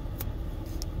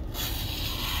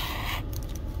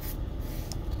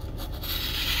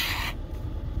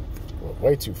 Well,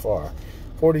 way too far.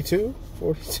 42?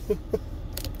 42?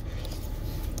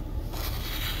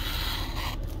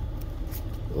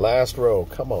 Last row.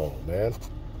 Come on, man.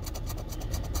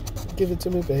 Give it to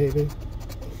me, baby.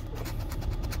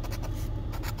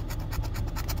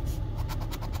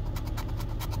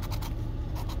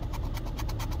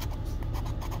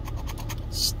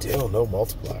 Still no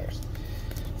multipliers.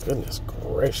 Goodness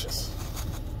gracious.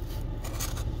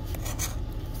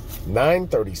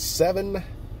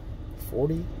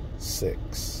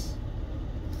 937.46.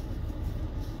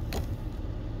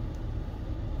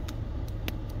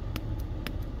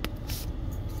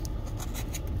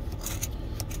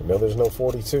 No, there's no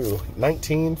 42.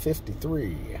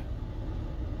 1953.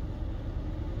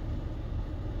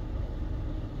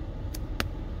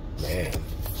 Man,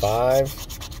 5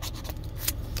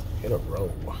 in a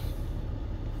row.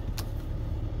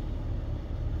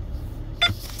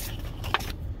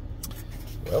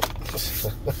 Well,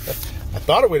 I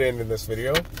thought it would end in this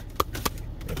video.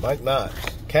 It might not.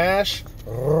 Cash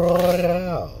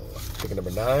Royale. Ticket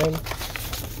number 9,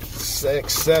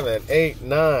 6, 7, 8,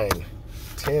 9,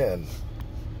 10.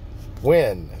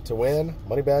 Win. To win,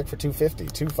 money bag for 250.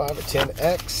 2, 5, or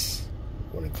 10X.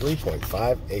 Winning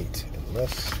 3.58.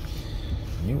 Unless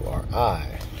you are I.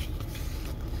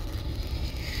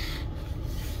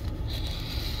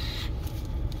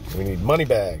 We need money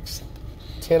bags.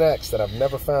 10X that I've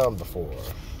never found before.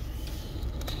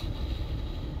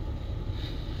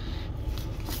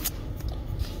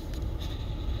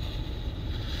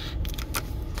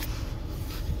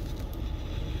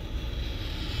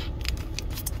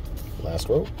 Last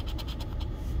row.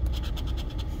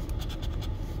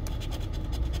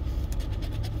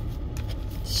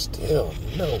 Still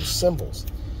no symbols.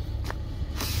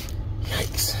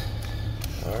 Yikes.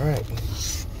 All right.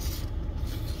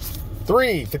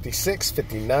 3, 56,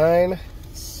 59,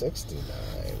 69.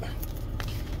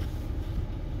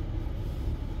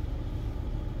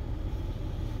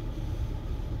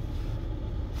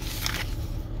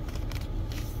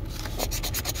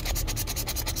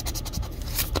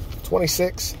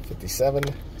 $26, 57,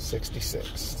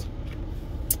 66.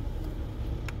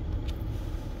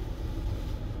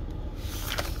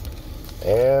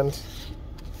 And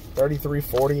 33,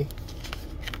 40,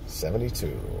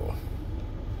 72.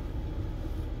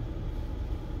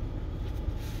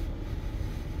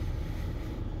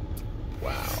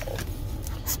 Wow.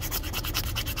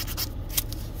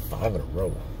 5 in a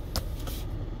row.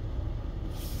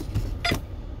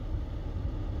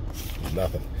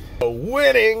 Nothing.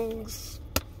 Winnings.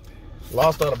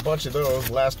 Lost on a bunch of those.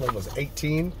 Last one was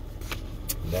 18.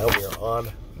 Now we are on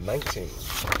 19.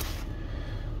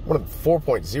 One of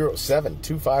 4.07,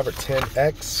 2, 5, or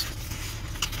 10X.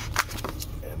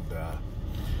 And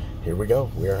here we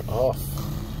go. We are off.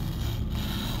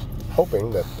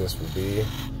 Hoping that this will be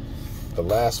the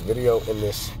last video in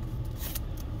this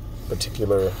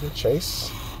particular chase.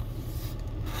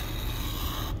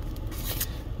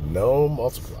 No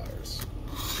multipliers.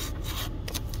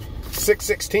 6,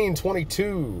 16,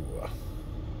 22.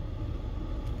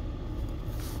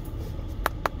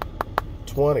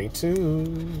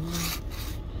 22.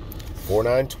 4,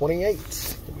 9,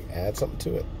 28. Can we add something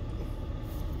to it?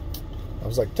 I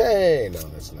was like, hey, no,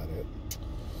 that's not it.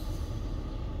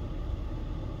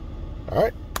 All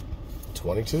right.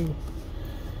 22.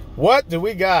 What do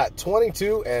we got?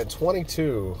 22 and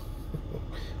 22.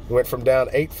 We went from down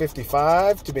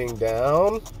 855 to being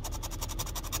down,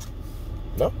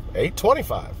 no,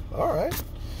 825. All right.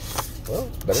 Well,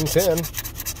 better than 10.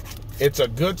 It's a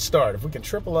good start. If we can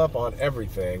triple up on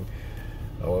everything,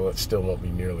 well, it still won't be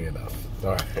nearly enough.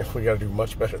 All right. We got to do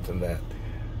much better than that.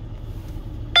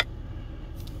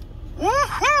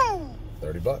 Woohoo!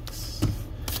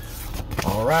 $30.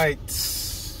 All right.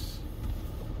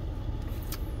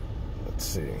 Let's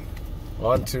see.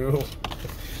 On to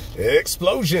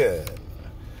Explosion.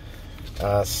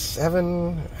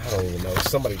 7, I don't even know.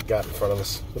 Somebody got in front of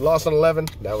us. We lost on 11.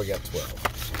 Now we got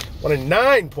 12. 1 in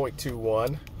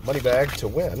 9.21. Money bag to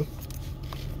win.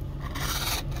 I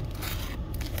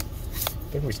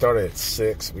think we started at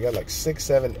 6. We got like 6,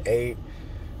 7, 8.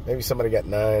 Maybe somebody got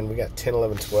 9. We got 10,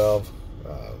 11, 12.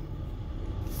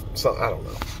 So I don't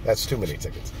know. That's too many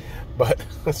tickets. But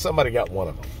somebody got one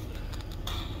of them.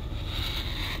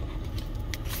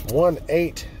 1,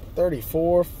 8,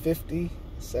 34, 50,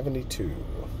 72.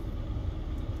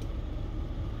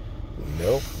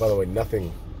 Nope. By the way,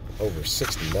 nothing over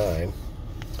 69.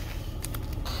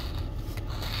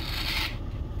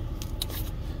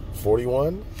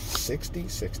 41, 60,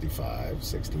 65,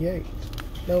 68.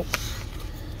 Nope.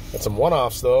 Got some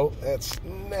one-offs, though. That's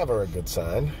never a good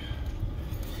sign.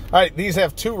 All right, these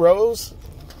have 2 rows.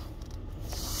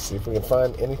 Let's see if we can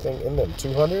find anything in them.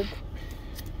 200.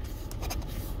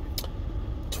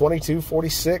 22,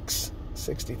 46,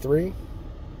 63.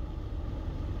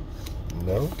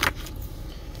 No.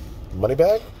 Money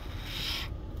bag?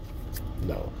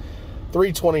 No.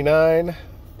 329,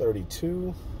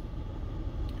 32,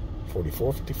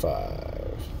 44,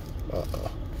 55.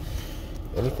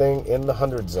 Anything in the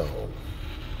 100 zone.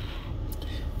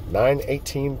 9,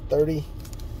 18, 30.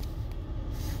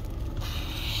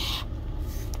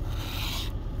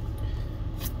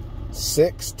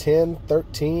 6, 10,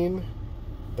 13,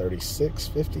 36,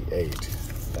 58.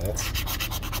 That's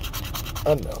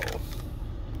a no.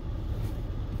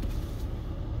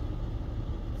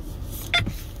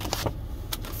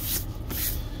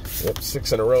 Yep,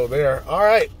 6 in a row there. All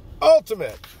right,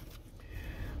 ultimate.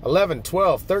 11,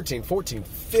 12, 13, 14,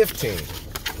 15.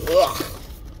 Ugh.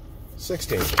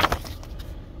 16. A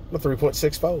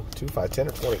 3.64. 2, 5, 10,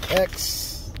 or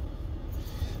 20X.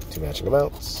 2 matching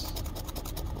amounts.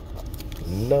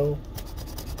 No.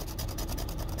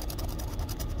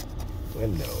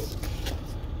 And no.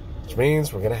 Which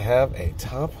means we're going to have a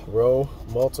top row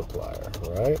multiplier,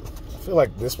 right? I feel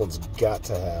like this one's got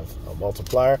to have a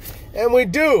multiplier. And we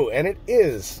do. And it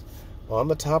is on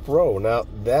the top row. Now,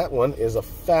 that one is a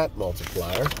fat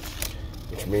multiplier,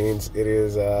 which means it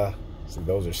is, see,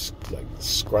 those are like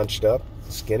scrunched up,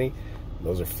 skinny.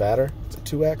 Those are fatter. It's a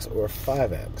 2X or a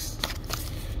 5X.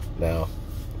 Now,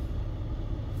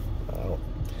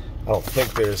 I don't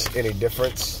think there's any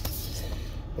difference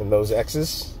in those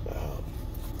X's,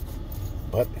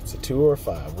 but it's a 2 or a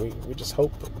 5. We just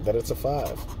hope that it's a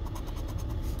 5.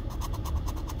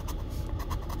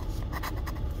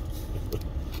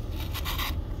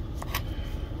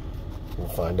 We'll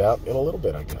find out in a little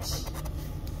bit, I guess.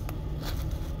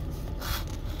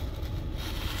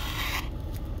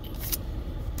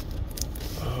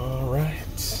 All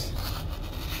right.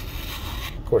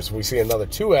 Of course, if we see another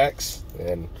 2X,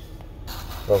 and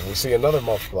well, if we see another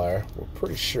multiplier, we're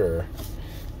pretty sure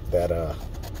that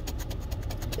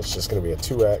it's just going to be a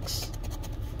 2X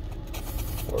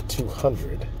or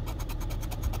 200.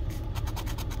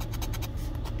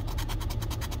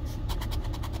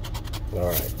 All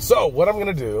right, so what I'm going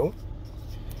to do,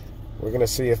 we're going to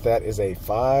see if that is a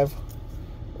 5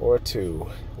 or a 2.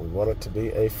 We want it to be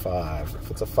a 5.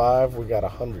 If it's a 5, we got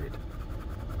 100.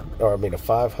 Or, I mean, a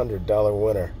 $500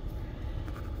 winner.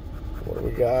 What do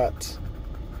we got?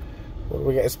 What do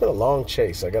we got? It's been a long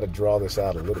chase. I got to draw this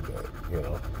out a little bit, you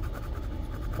know.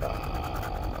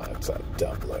 It's a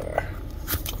doubler.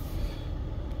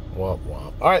 Womp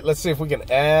womp. All right, let's see if we can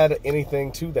add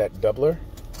anything to that doubler.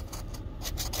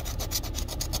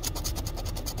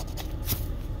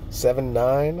 7,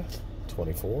 9,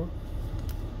 24.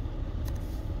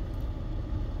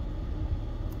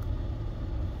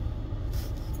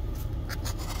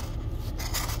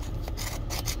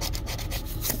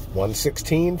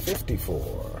 116,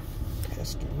 54.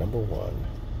 Let's do number 1.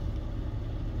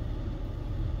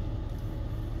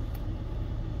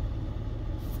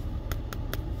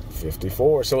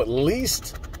 $54. So at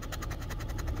least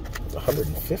it's a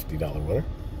 $150 winner.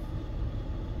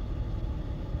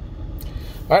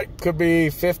 All right, could be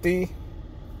 50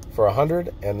 for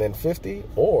 100 and then 50,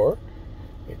 or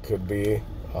it could be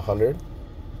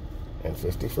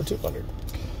 150 for 200.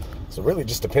 So it really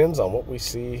just depends on what we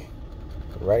see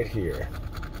right here.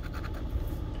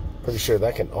 Pretty sure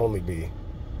that can only be,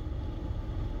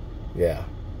 yeah,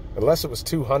 unless it was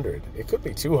 200. It could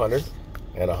be 200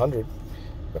 and 100,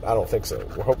 but I don't think so.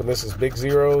 We're hoping this is big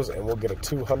zeros and we'll get a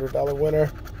 $200 winner.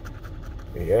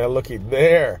 Yeah, looky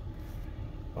there.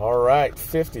 All right,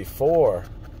 54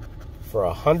 for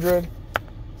 100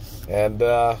 and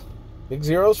big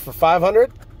zeros for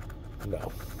 500.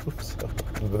 No. So,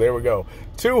 there we go.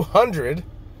 $200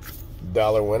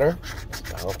 winner.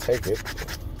 I'll take it.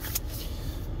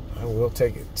 I will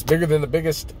take it. It's bigger than the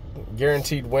biggest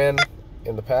guaranteed win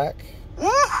in the pack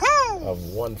of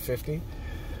 150.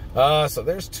 So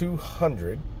there's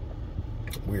 200.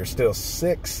 We are still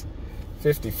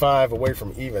 655 away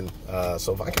from even.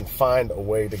 So if I can find a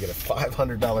way to get a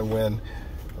 $500 win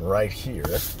right here.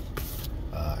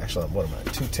 Actually, what am I?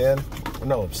 210?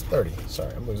 No, it's 30.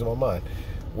 Sorry, I'm losing my mind.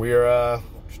 We're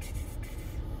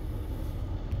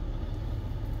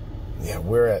yeah,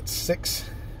 we're at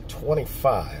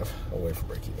 625 away from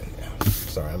break even. Yeah.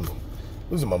 Sorry, I'm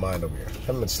losing my mind over here.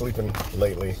 Haven't been sleeping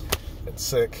lately. Been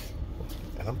sick,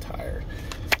 and I'm tired.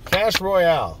 Cash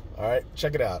Royale. All right,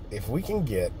 check it out. If we can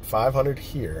get 500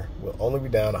 here, we'll only be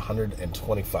down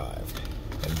 125.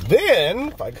 And then,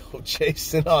 if I go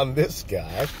chasing on this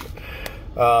guy,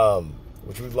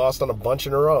 which we've lost on a bunch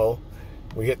in a row,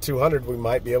 we hit 200, we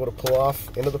might be able to pull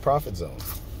off into the profit zone.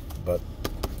 But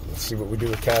let's see what we do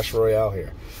with Cash Royale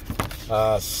here.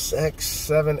 6,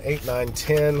 7, 8, 9,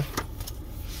 10,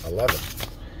 11.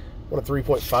 What a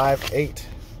 3.58.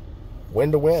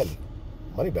 Win to win.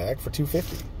 Money bag for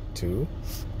 250. 2,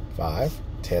 5,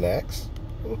 10x.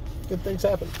 Good things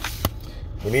happen.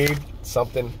 We need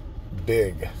something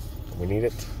big. We need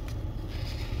it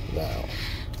now.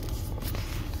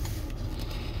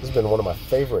 This has been one of my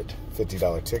favorite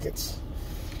 $50 tickets.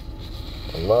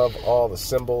 I love all the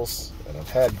symbols, and I've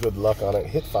had good luck on it.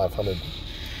 Hit 500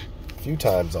 a few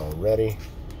times already.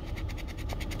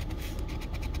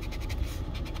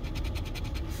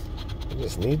 I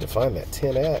just need to find that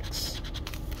 10X.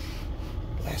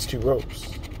 Last two rows.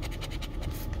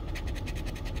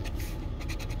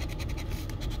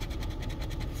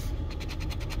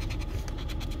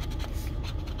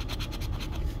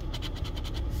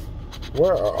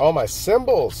 Where are all my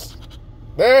symbols?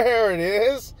 There it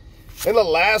is. In the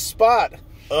last spot.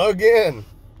 Again.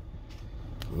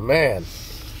 Man.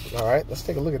 All right, let's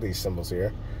take a look at these symbols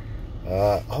here.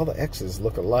 All the X's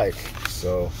look alike.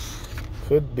 So,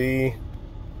 could be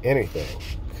anything.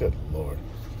 Good Lord.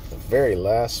 The very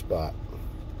last spot.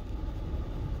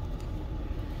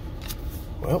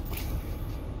 Well,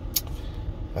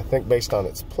 I think based on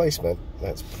its placement,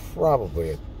 that's probably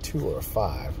a 2 or a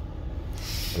 5.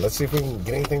 And let's see if we can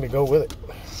get anything to go with it.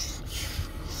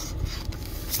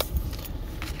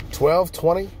 12,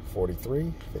 20,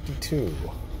 43, 52.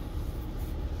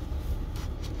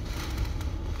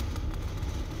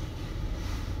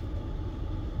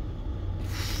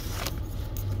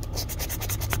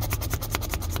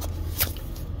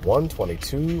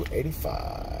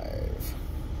 $122.85.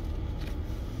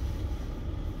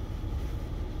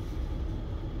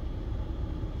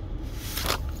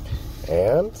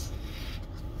 And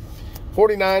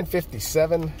 49,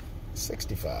 57,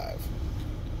 65.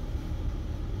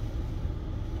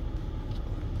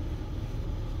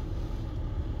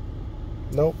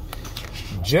 Nope.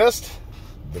 Just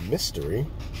the mystery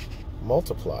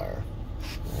multiplier.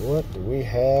 What do we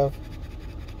have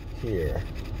here?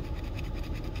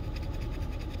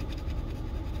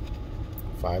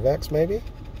 5X maybe?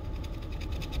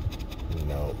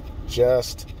 No.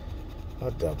 Just a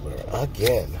doubler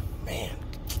again. Man.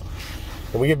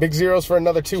 Can we get big zeros for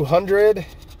another 200?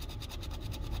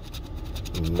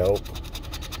 Nope.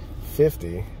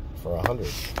 50 for 100.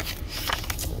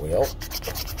 Well,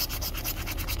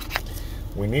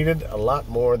 we needed a lot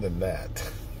more than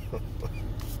that.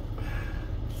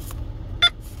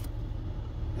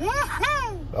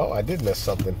 Oh, I did miss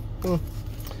something.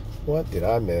 What did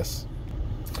I miss?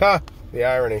 Ha! The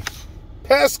irony.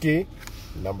 Pesky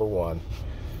number 1.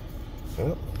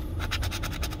 Well,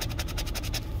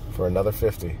 for another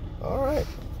 50. All right.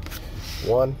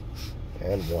 1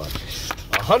 and 1.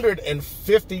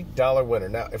 $150 winner.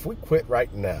 Now, if we quit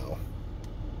right now,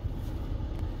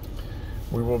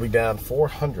 we will be down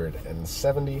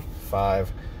 $475,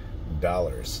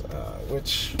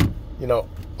 which, you know,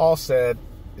 all said,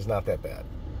 is not that bad,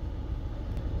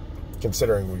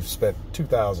 considering we've spent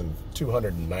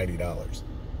 $2,290.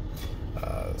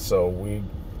 So we'd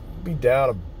be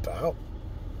down about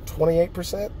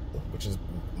 28%, which is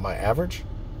my average.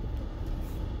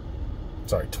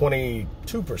 Sorry, 22%.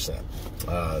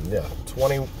 Yeah,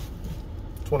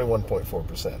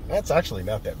 21.4%. That's actually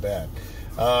not that bad.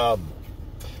 But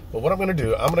what I'm going to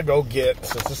do, I'm going to go get,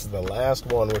 since this is the last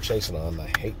one we're chasing on,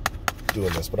 I hate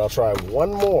doing this, but I'll try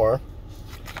one more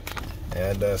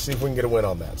and see if we can get a win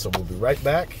on that. So we'll be right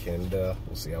back, and we'll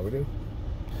see how we do.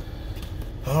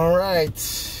 All right.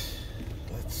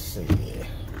 Let's see.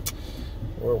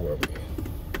 Where were we?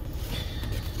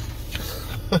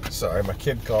 Sorry, my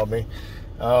kid called me.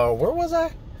 Where was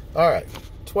I? All right.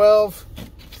 12,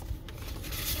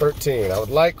 13. I would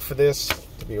like for this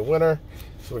to be a winner,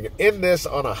 so we can end this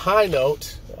on a high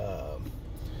note.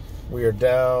 We are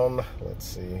down, let's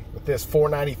see, with this,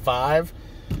 $495.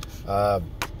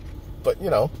 But, you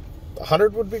know,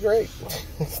 100 would be great.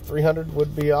 300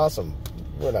 would be awesome.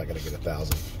 We're not going to get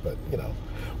 1,000, but, you know,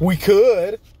 we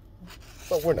could,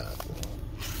 but we're not.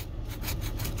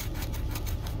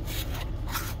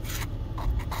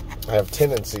 I have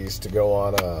tendencies to go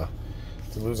on, to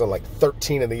lose on like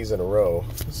 13 of these in a row.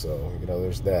 So, you know,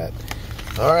 there's that.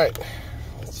 All right.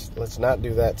 Let's not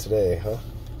do that today, huh?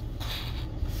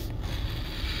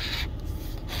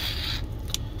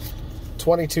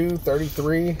 22,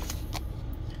 33,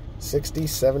 60,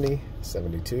 70,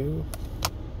 72.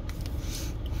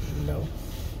 No.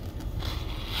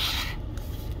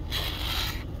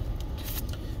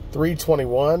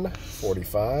 321,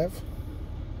 45.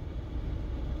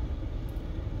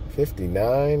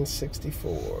 59,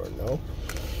 64. No.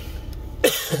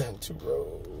 2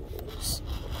 rows.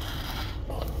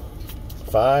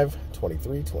 5,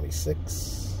 23,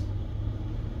 26.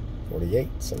 48,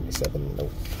 77.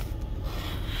 Nope.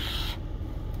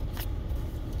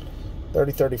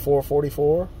 30, 34,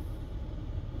 44.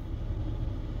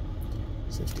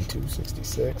 62,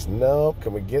 66. Nope.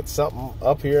 Can we get something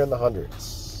up here in the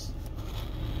hundreds?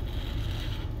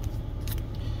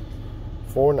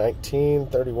 419,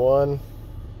 31,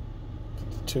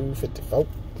 52, 54.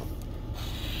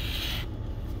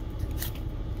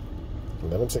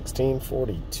 11, 16,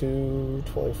 42,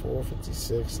 24,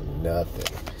 56,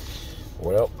 nothing.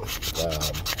 Well,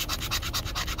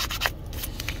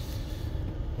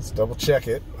 let's double check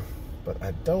it, but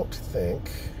I don't think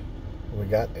we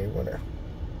got a winner.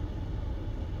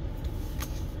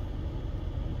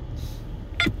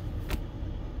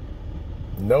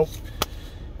 Nope.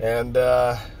 And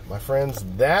my friends,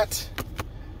 that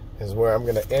is where I'm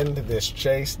going to end this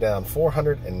chase, down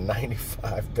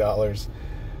 $495.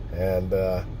 And,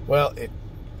 well, it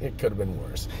could have been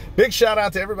worse. Big shout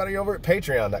out to everybody over at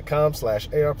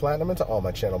patreon.com/ARPlatinum and to all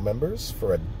my channel members.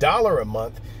 For $1 a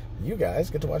month, you guys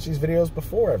get to watch these videos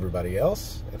before everybody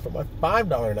else. And for my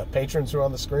 $5 and up patrons who are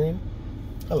on the screen,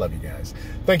 I love you guys.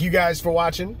 Thank you guys for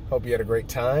watching. Hope you had a great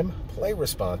time. Play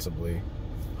responsibly.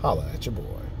 Holla at your boy.